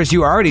 Dr. Frisk,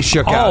 you already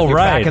shook out. All You're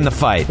right. back in the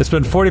fight. It's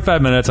been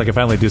 45 minutes. I can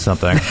finally do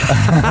something.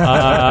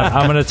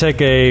 I'm going to take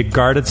a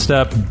guarded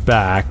step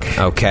back.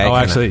 Okay. Oh,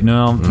 actually,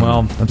 no.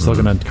 Well, I'm still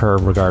going to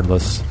curve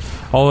regardless.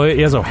 Oh,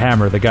 he has a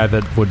hammer. The guy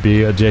that would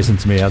be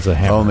adjacent to me has a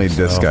hammer. Only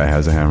this so- guy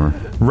has a hammer.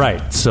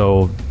 Right.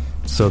 So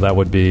that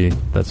would be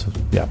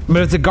yeah.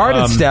 But it's a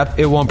guarded step.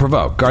 It won't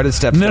provoke. Guarded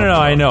steps. No, don't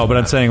provoke. I know, but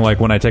I'm saying like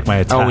when I take my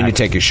attack. Oh, when you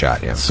take your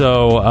shot, yeah.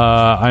 So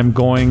I'm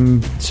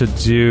going to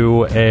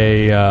do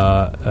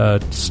a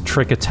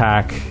trick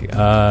attack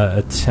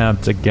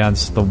attempt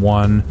against the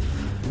one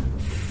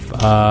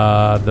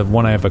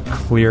I have a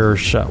clear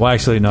shot. Well,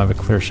 actually, no, I have a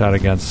clear shot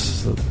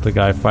against the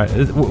guy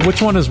fighting.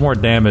 Which one is more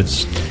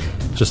damaged?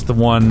 Just the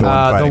one.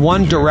 The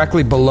one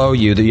directly below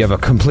you that you have a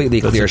completely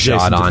That's clear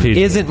shot adjacent to on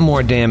PG. isn't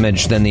more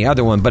damaged than the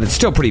other one, but it's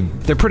still pretty.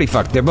 They're pretty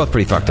fucked. They're both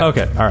pretty fucked up.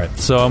 Okay, all right.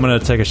 So I'm going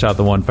to take a shot at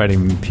the one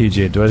fighting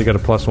PG. Do I get a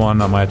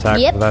 +1 on my attack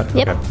Yep, for that?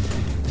 yep. Okay.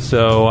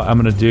 So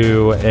I'm going to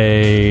do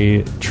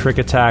a trick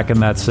attack,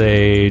 and that's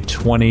a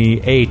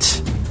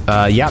 28.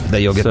 Yeah,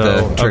 that you'll get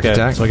the trick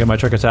attack. So I get my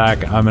trick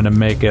attack. I'm going to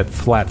make it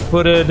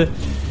flat-footed.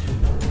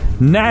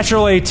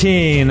 Natural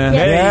 18. Yeah.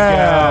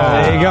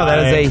 There you go.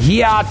 That is a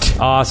hiat.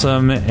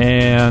 Awesome.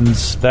 And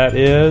that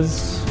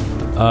is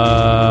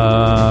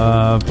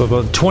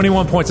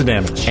 21 points of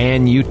damage.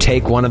 And you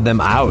take one of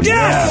them out.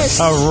 Yes!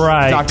 All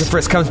right. Dr.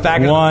 Frisk comes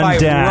back in the One fight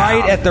down.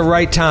 right at the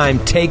right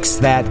time, takes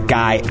that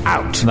guy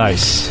out.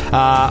 Nice.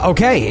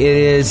 Okay, it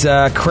is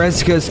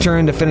Kreska's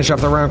turn to finish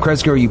off the round.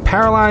 Kreska, are you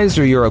paralyzed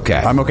or you're okay?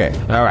 I'm okay.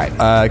 All right.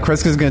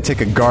 Kreska's going to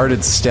take a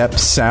guarded step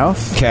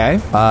south. Okay.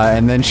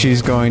 And then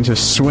she's going to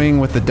swing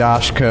with the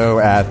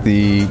Dashko at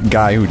the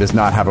guy who does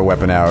not have a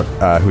weapon out,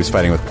 who's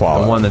fighting with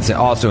Qualo. The one that's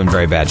also in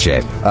very bad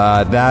shape.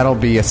 That'll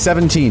be a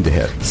 17 to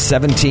hit.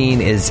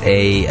 17 is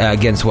a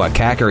against what?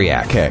 Cack or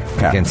Yak? Cack.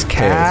 Against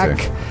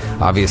Cack.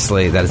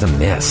 Obviously, that is a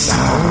miss.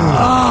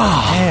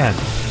 Man.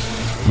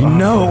 You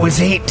know it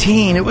was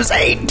 18. It was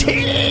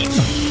 18.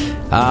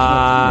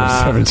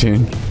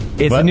 17.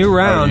 It's a new Oh,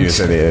 round. you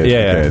said it. Yeah.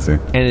 Okay, I see.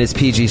 And it is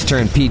PG's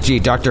turn. PG,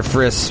 Dr.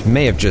 Frisk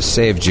may have just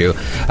saved you.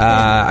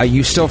 Are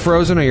you still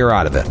frozen or you're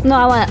out of it? No,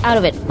 I want out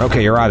of it.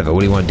 Okay, you're out of it.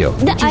 What do you want to do?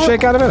 No, Did you I-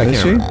 shake out of it? I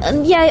Is can't she?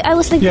 remember. Yeah, I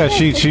was thinking. Yeah,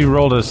 she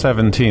rolled a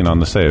 17 on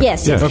the save.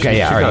 Yes. Yeah, Okay,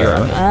 yeah, all right, got you're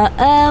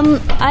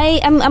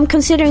it. out. I'm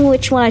considering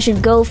which one I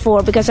should go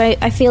for because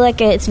I feel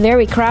like it's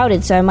very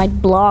crowded, so I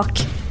might block.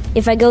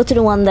 If I go to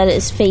the one that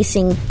is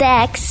facing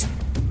Dax,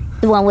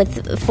 the one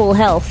with full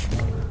health.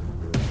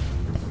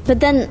 But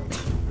then,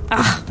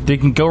 You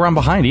can go around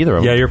behind either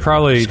of them. Yeah, you're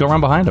probably. Just go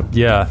around behind them.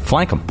 Yeah.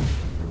 Flank them.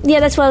 yeah,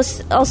 that's what I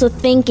was also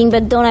thinking.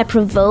 But don't I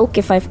provoke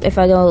if I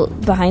go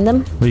behind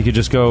them? Well, you could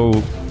just go.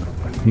 You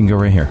can go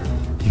right here.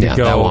 Yeah,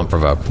 go that won't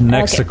provoke.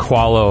 Next Okay. to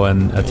Qualo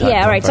and attack.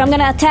 Yeah, all right. So I'm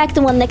gonna attack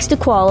the one next to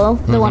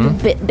Qualo, the one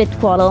who bit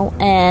Qualo,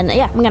 and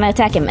yeah, I'm gonna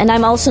attack him. And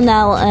I'm also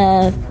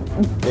now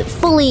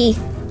fully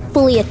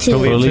attuned.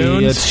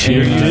 Fully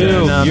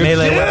attuned.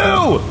 Melee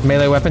weapon.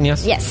 Melee weapon,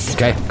 yes? Yes.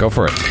 Okay, go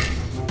for it.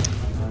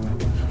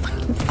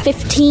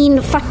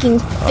 15, fucking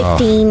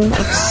 15,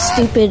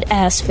 stupid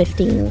ass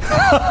 15.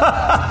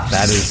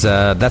 That is,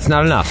 that's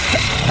not enough.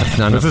 That's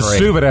not enough It's a for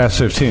stupid ass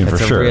 15 for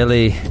It's a sure.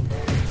 really.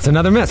 It's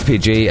another miss,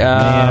 PG.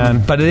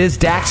 Man. But it is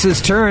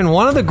Dax's turn.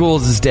 One of the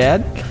ghouls is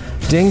dead.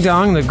 Ding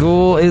dong, the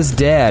ghoul is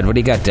dead. What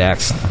do you got,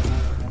 Dax?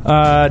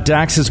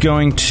 Dax is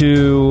going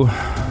to.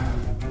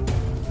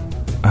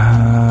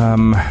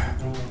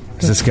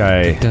 This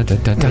guy.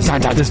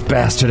 This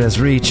bastard has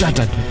reach. He's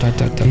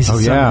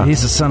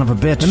a son of a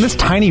bitch. In this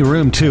tiny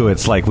room, too,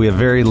 it's like we have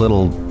very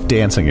little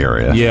dancing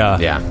area. Yeah.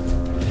 Yeah.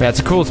 That's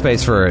a cool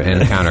space for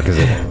an encounter because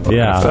it.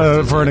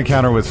 Yeah. For an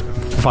encounter with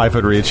 5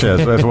 foot reach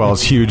as well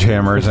as huge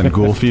hammers and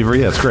ghoul fever.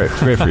 Yeah, it's great.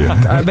 Great for you.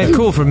 I've been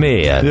cool for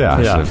me. Yeah.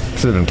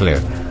 Should have been clear.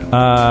 All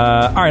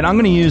right, I'm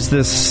going to use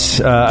this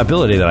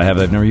ability that I have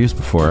that I've never used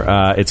before.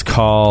 It's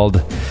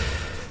called.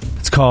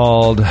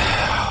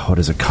 What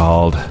is it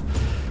called?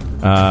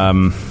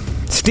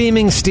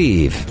 Steaming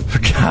Steve. For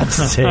God's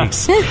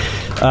sakes.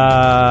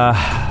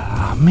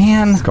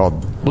 Man. It's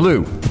called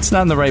Blue. It's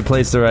not in the right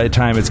place at the right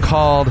time. It's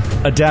called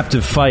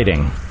Adaptive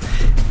Fighting.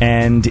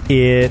 and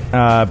it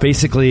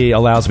basically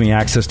allows me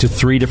access to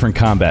 3 different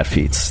combat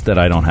feats that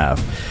I don't have.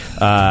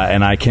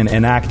 And I can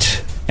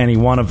enact any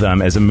one of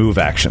them as a move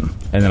action,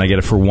 and then I get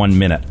it for 1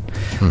 minute.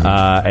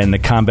 And the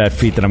combat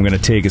feat that I'm going to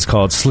take is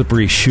called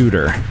Slippery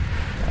Shooter,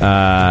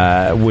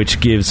 which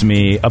gives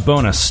me a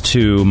bonus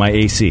to my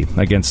AC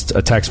against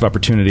attacks of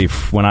opportunity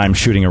when I'm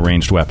shooting a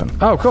ranged weapon.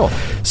 Oh, cool.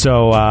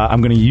 So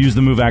I'm going to use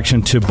the move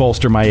action to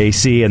bolster my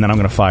AC, and then I'm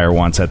going to fire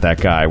once at that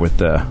guy with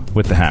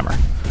the hammer.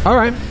 All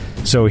right.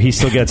 So he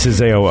still gets his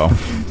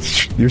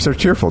AOO. You're so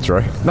cheerful,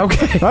 Troy.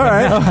 Okay. All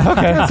right.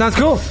 Okay. Sounds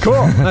cool. Cool.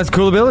 That's a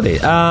cool ability.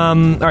 All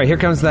right, here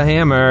comes the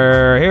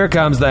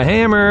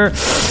hammer.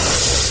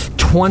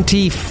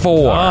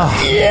 24.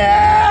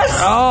 Yes!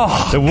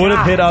 Oh, it would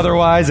have hit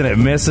otherwise, and it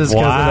misses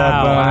because of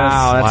that bonus.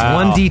 Wow,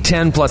 that's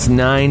 1d10 plus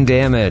 9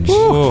 damage.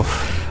 All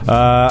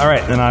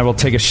right, then I will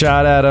take a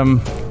shot at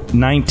him.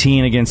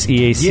 19 against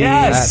EAC.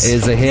 Yes! That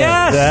is a hit.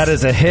 Yes! That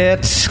is a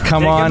hit.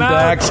 Come on,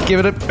 Dax. Make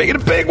it a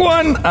big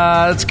one.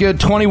 That's good.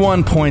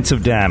 21 points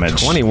of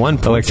damage. 21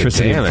 points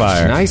Electricity of damage.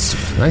 Fire.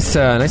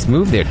 Nice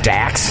move there,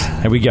 Dax.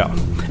 There we go.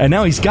 And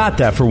now he's got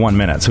that for 1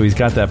 minute, so he's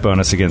got that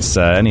bonus against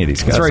any of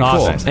these guys. That's very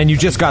awesome. cool. And you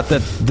just got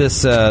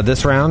this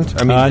round?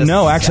 I mean,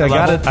 no, actually,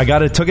 I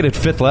got it. Took it at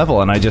 5th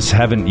level, and I just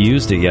haven't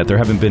used it yet. There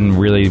haven't been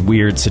really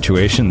weird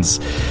situations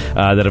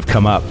that have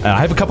come up.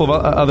 I have a couple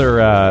of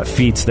other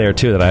feats there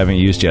too that I haven't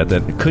used yet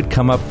that could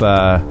come up.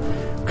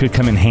 Could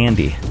come in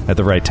handy at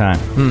the right time.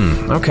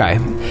 Okay.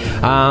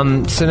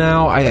 So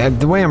now,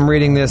 the way I'm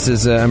reading this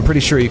is I'm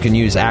pretty sure you can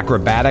use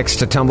acrobatics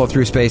to tumble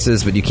through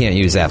spaces, but you can't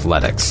use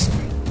athletics.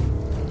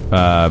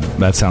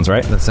 That sounds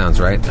right. That sounds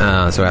right.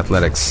 So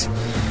athletics...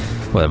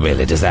 What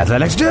really does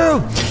athletics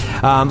do?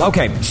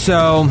 Okay,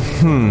 so...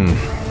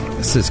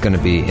 This is going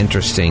to be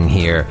interesting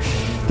here.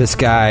 This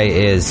guy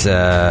is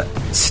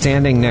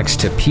standing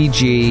next to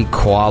PG,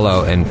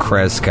 Koalo, and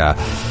Kreska.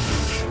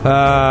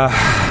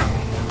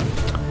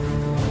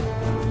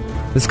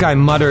 This guy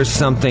mutters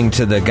something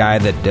to the guy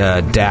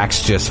that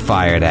Dax just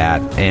fired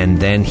at, and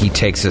then he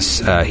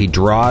he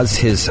draws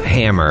his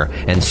hammer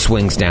and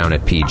swings down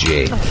at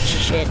PG. Oh,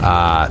 shit.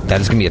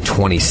 That is going to be a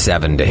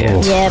 27 to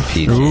hit. Yep.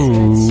 PG.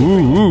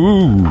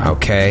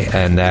 Okay,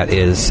 and that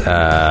is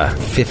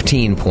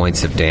 15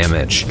 points of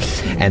damage.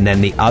 And then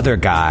the other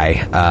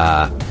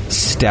guy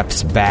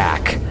steps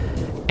back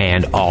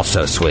and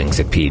also swings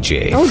at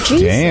PG. Oh,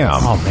 jeez.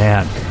 Damn. Oh,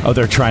 man. Oh,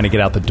 they're trying to get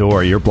out the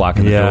door. You're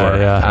blocking the door.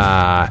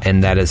 Yeah.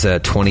 And that is a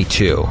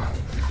 22.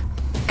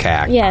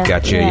 CAC. Yeah,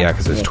 Gotcha. yeah. Yeah,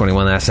 because it's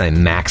 21 last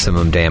time.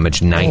 Maximum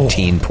damage,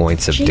 19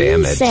 points of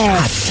damage.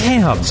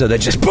 Damn. So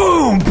that just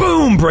boom,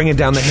 boom, bringing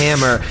down the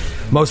hammer.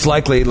 Most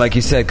likely, like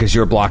you said, because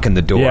you're blocking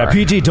the door. Yeah,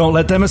 PG, don't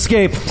let them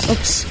escape.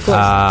 Oops.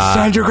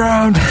 Stand your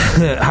ground.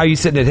 How are you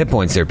sitting at hit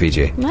points there,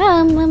 PG?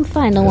 I'm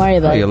fine. Don't worry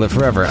about You'll it. live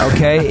forever.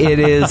 Okay, it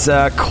is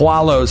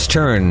Koalo's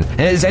turn.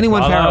 And is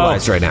anyone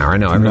paralyzed right now? I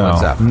know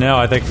everyone's up. No,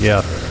 I think,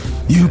 yeah.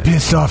 You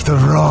pissed off the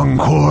wrong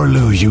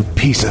Corlu, you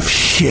piece of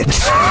shit.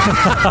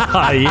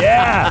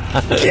 Yeah.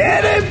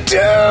 Get it,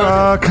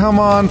 dude! Come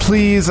on,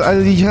 please.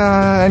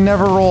 I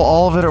never roll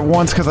all of it at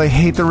once because I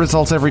hate the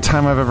results every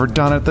time I've ever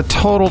done it. The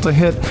total to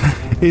hit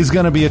is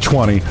going to be a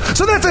 20.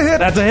 So that's a hit.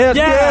 That's a hit.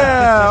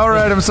 Yeah. All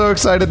right, I'm so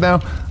excited now.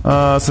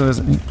 So there's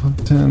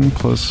 10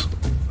 plus...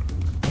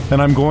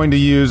 And I'm going to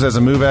use, as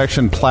a move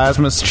action,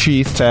 Plasma's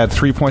Sheath to add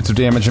 3 points of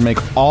damage and make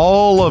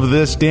all of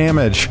this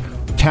damage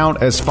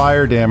count as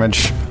fire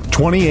damage.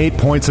 28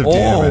 points of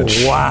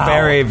damage. Wow.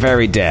 Very,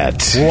 very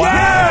dead.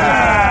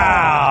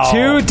 Wow.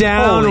 2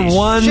 down, Holy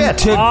 1 shit.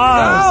 to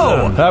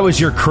go. That was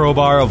your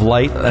crowbar of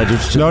light. No.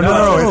 It's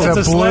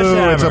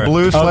a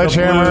blue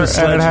sledgehammer,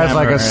 and it has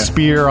like a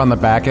spear on the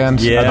back end.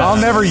 Yeah. I'll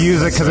never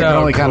use it because it can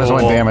only count as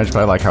 1 cool. damage, but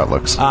I like how it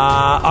looks.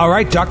 All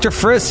right, Dr.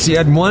 Frisk, you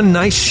had 1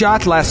 nice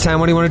shot last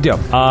time. What do you want to do?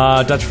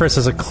 Dutch Frisk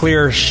has a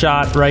clear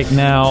shot right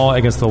now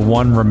against the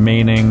 1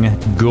 remaining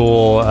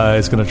ghoul.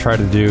 Is going to try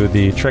to do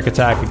the trick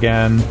attack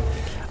again.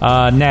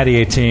 Natty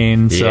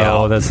 18, so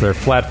Yeah. that's their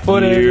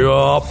flat-footed.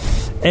 Yup.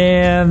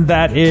 And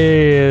that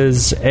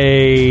is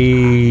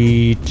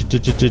a...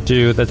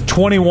 That's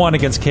 21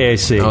 against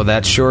KAC. Oh,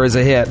 that sure is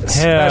a hit.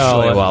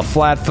 Especially while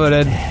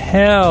flat-footed.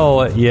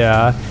 Hell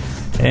yeah.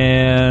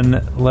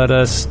 And let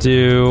us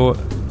do...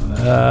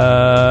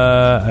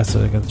 I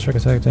said I got the trick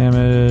attack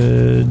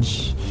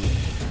damage.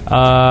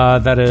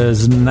 That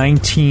is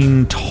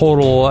 19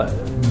 total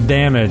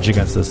damage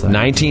against this thing.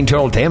 19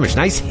 total damage.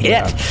 Nice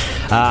hit.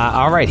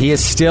 All right, he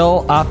is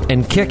still up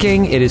and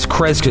kicking. It is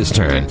Kreska's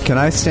turn. Can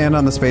I stand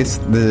on the space,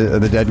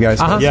 the dead guy's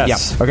Uh-huh. space?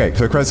 Yes. Yep. Okay,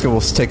 so Kreska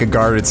will take a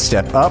guarded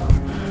step up,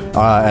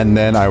 and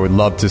then I would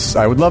love to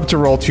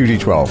roll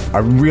 2d12. I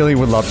really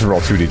would love to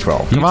roll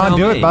 2d12. Come on,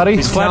 do it, buddy.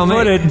 He's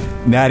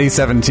Flat-footed. Natty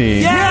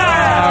 17.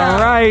 Yeah! All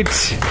right.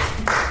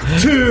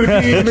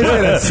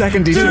 2d12.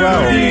 Second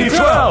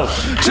d12.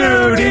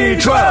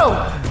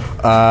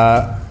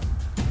 2d12.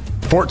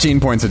 14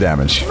 points of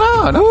damage.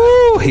 Oh, no.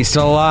 Woo, he's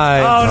still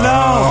alive. Oh,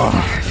 no.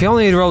 If you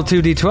only rolled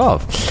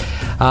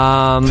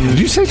 2d12. Did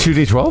you say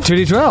 2d12?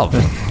 2d12.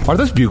 Are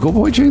those Bugle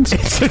Boy jeans?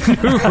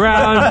 New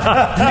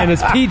round, and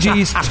it's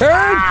PG's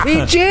turn.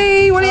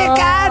 PG, what do you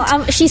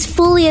got? She's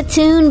fully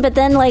attuned, but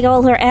then like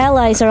all her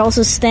allies are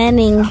also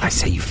standing. I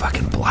say you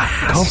fucking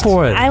blast. Go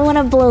for it. I want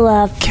to blow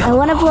up. I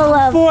want to blow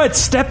up. Go for it.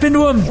 Step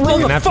into him. Blow You're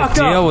the gonna have fuck to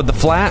deal up.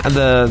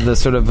 with the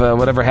sort of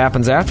whatever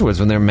happens afterwards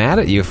when they're mad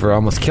at you for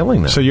almost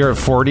killing them. So you're at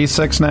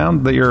 46 now.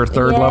 That you're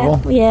third Yeah,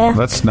 level. yeah.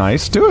 That's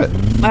nice. Do it.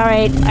 All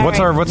right. What's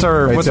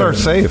our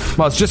safe?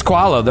 Well, it's just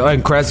Qualo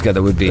and Kreska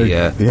that would be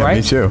Yeah, right.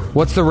 me too.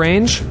 What's the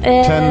range?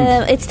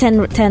 It's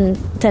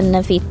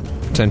 10 feet.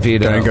 10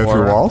 feet. Can I go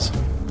through walls?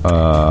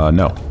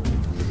 No.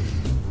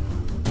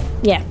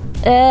 Yeah.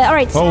 All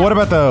right. Oh, what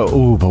about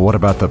but what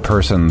about the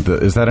person?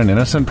 Is that an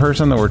innocent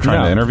person that we're trying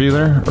No. to interview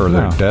there, or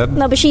they're dead?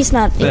 No, but she's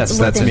not. That's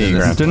within- me.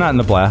 They're not in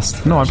the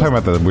blast. No, I'm talking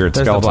about the weird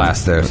There's the skeleton.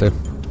 blast there. So.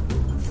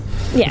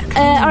 Yeah.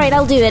 All right,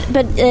 I'll do it.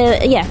 But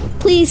yeah,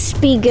 please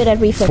be good at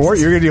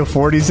reflexes. You're going to deal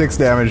 46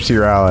 damage to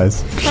your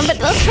allies. No, but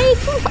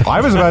okay. I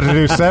was about to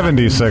do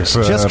 76.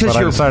 Just but because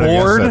I you're decided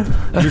bored, against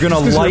it. you're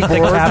going to light the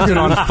captain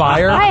on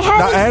fire? I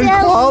haven't and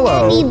dealt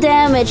Qualo. any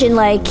damage in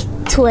like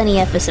 20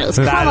 episodes.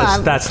 Come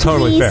on. That's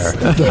totally please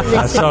fair. give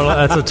this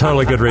That's a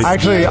totally good reason.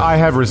 Actually, I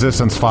have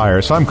resistance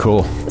fire, so I'm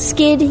cool.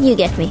 Skid, you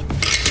get me.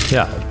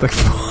 Yeah. Look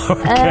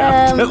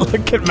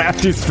at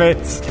Matthew's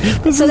face.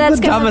 This so that's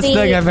gonna Dumbest be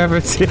thing I've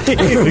ever seen.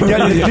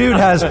 The dude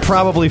has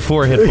probably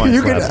 4 hit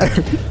points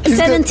left.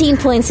 17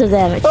 points of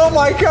damage. Oh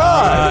my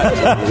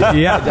god!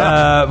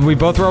 Yeah, we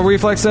both roll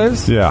reflex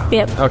saves? Yeah.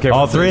 Yep. Okay,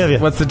 All what's three the- of you.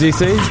 What's the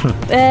DC?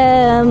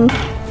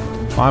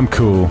 I'm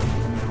cool.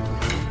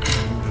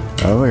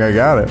 I don't think I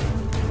got it.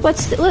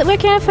 Where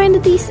can I find the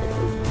DC?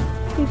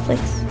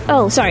 Reflex.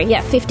 Oh, sorry.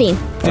 Yeah, 15.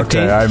 15.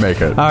 Okay, I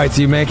make it. All right,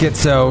 so you make it,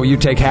 so you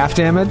take half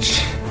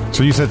damage.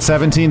 So you said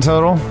 17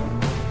 total?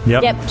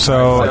 Yep.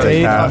 So I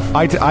take half.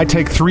 I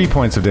take 3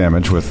 points of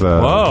damage with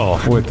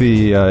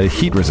the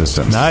heat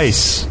resistance.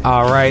 Nice.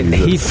 All right,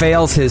 he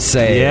fails his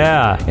save.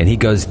 Yeah. And he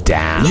goes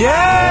down.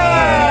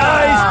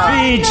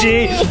 Nice,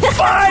 PG.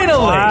 Finally.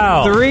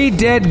 Wow. 3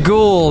 dead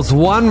ghouls,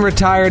 1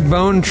 retired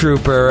bone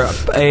trooper,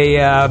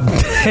 a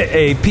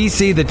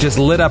PC that just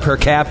lit up her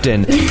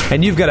captain,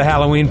 and you've got a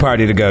Halloween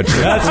party to go to.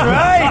 That's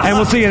right. And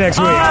we'll see you next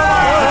week.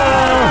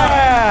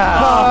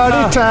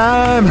 Party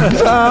time,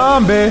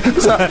 zombie. It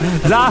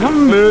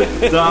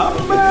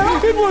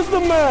was the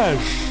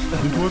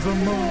mash. It was a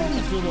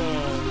mash.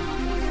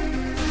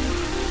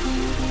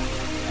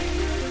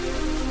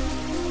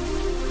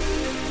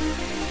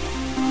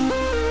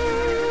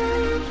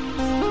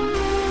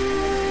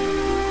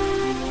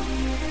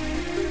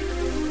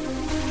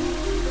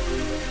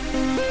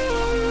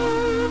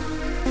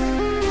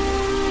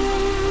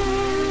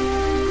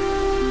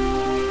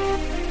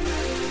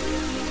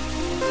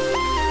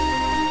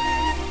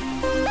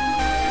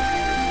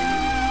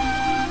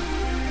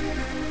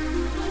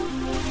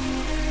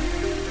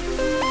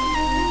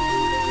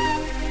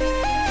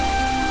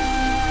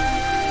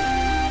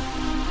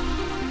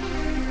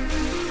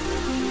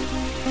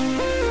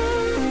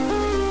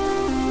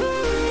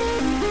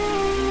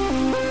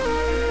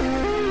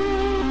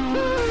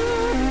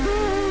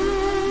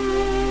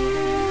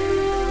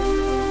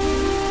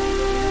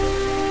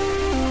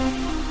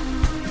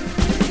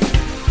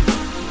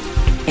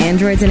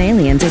 Androids and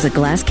Aliens is a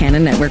Glass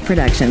Cannon Network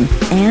production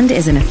and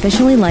is an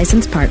officially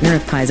licensed partner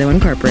of Paizo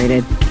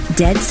Incorporated.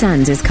 Dead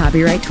Suns is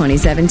copyright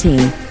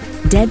 2017.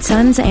 Dead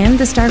Suns and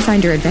the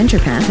Starfinder Adventure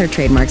Path are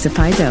trademarks of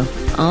Paizo.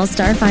 All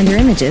Starfinder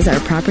images are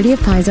property of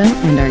Paizo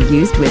and are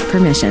used with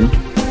permission.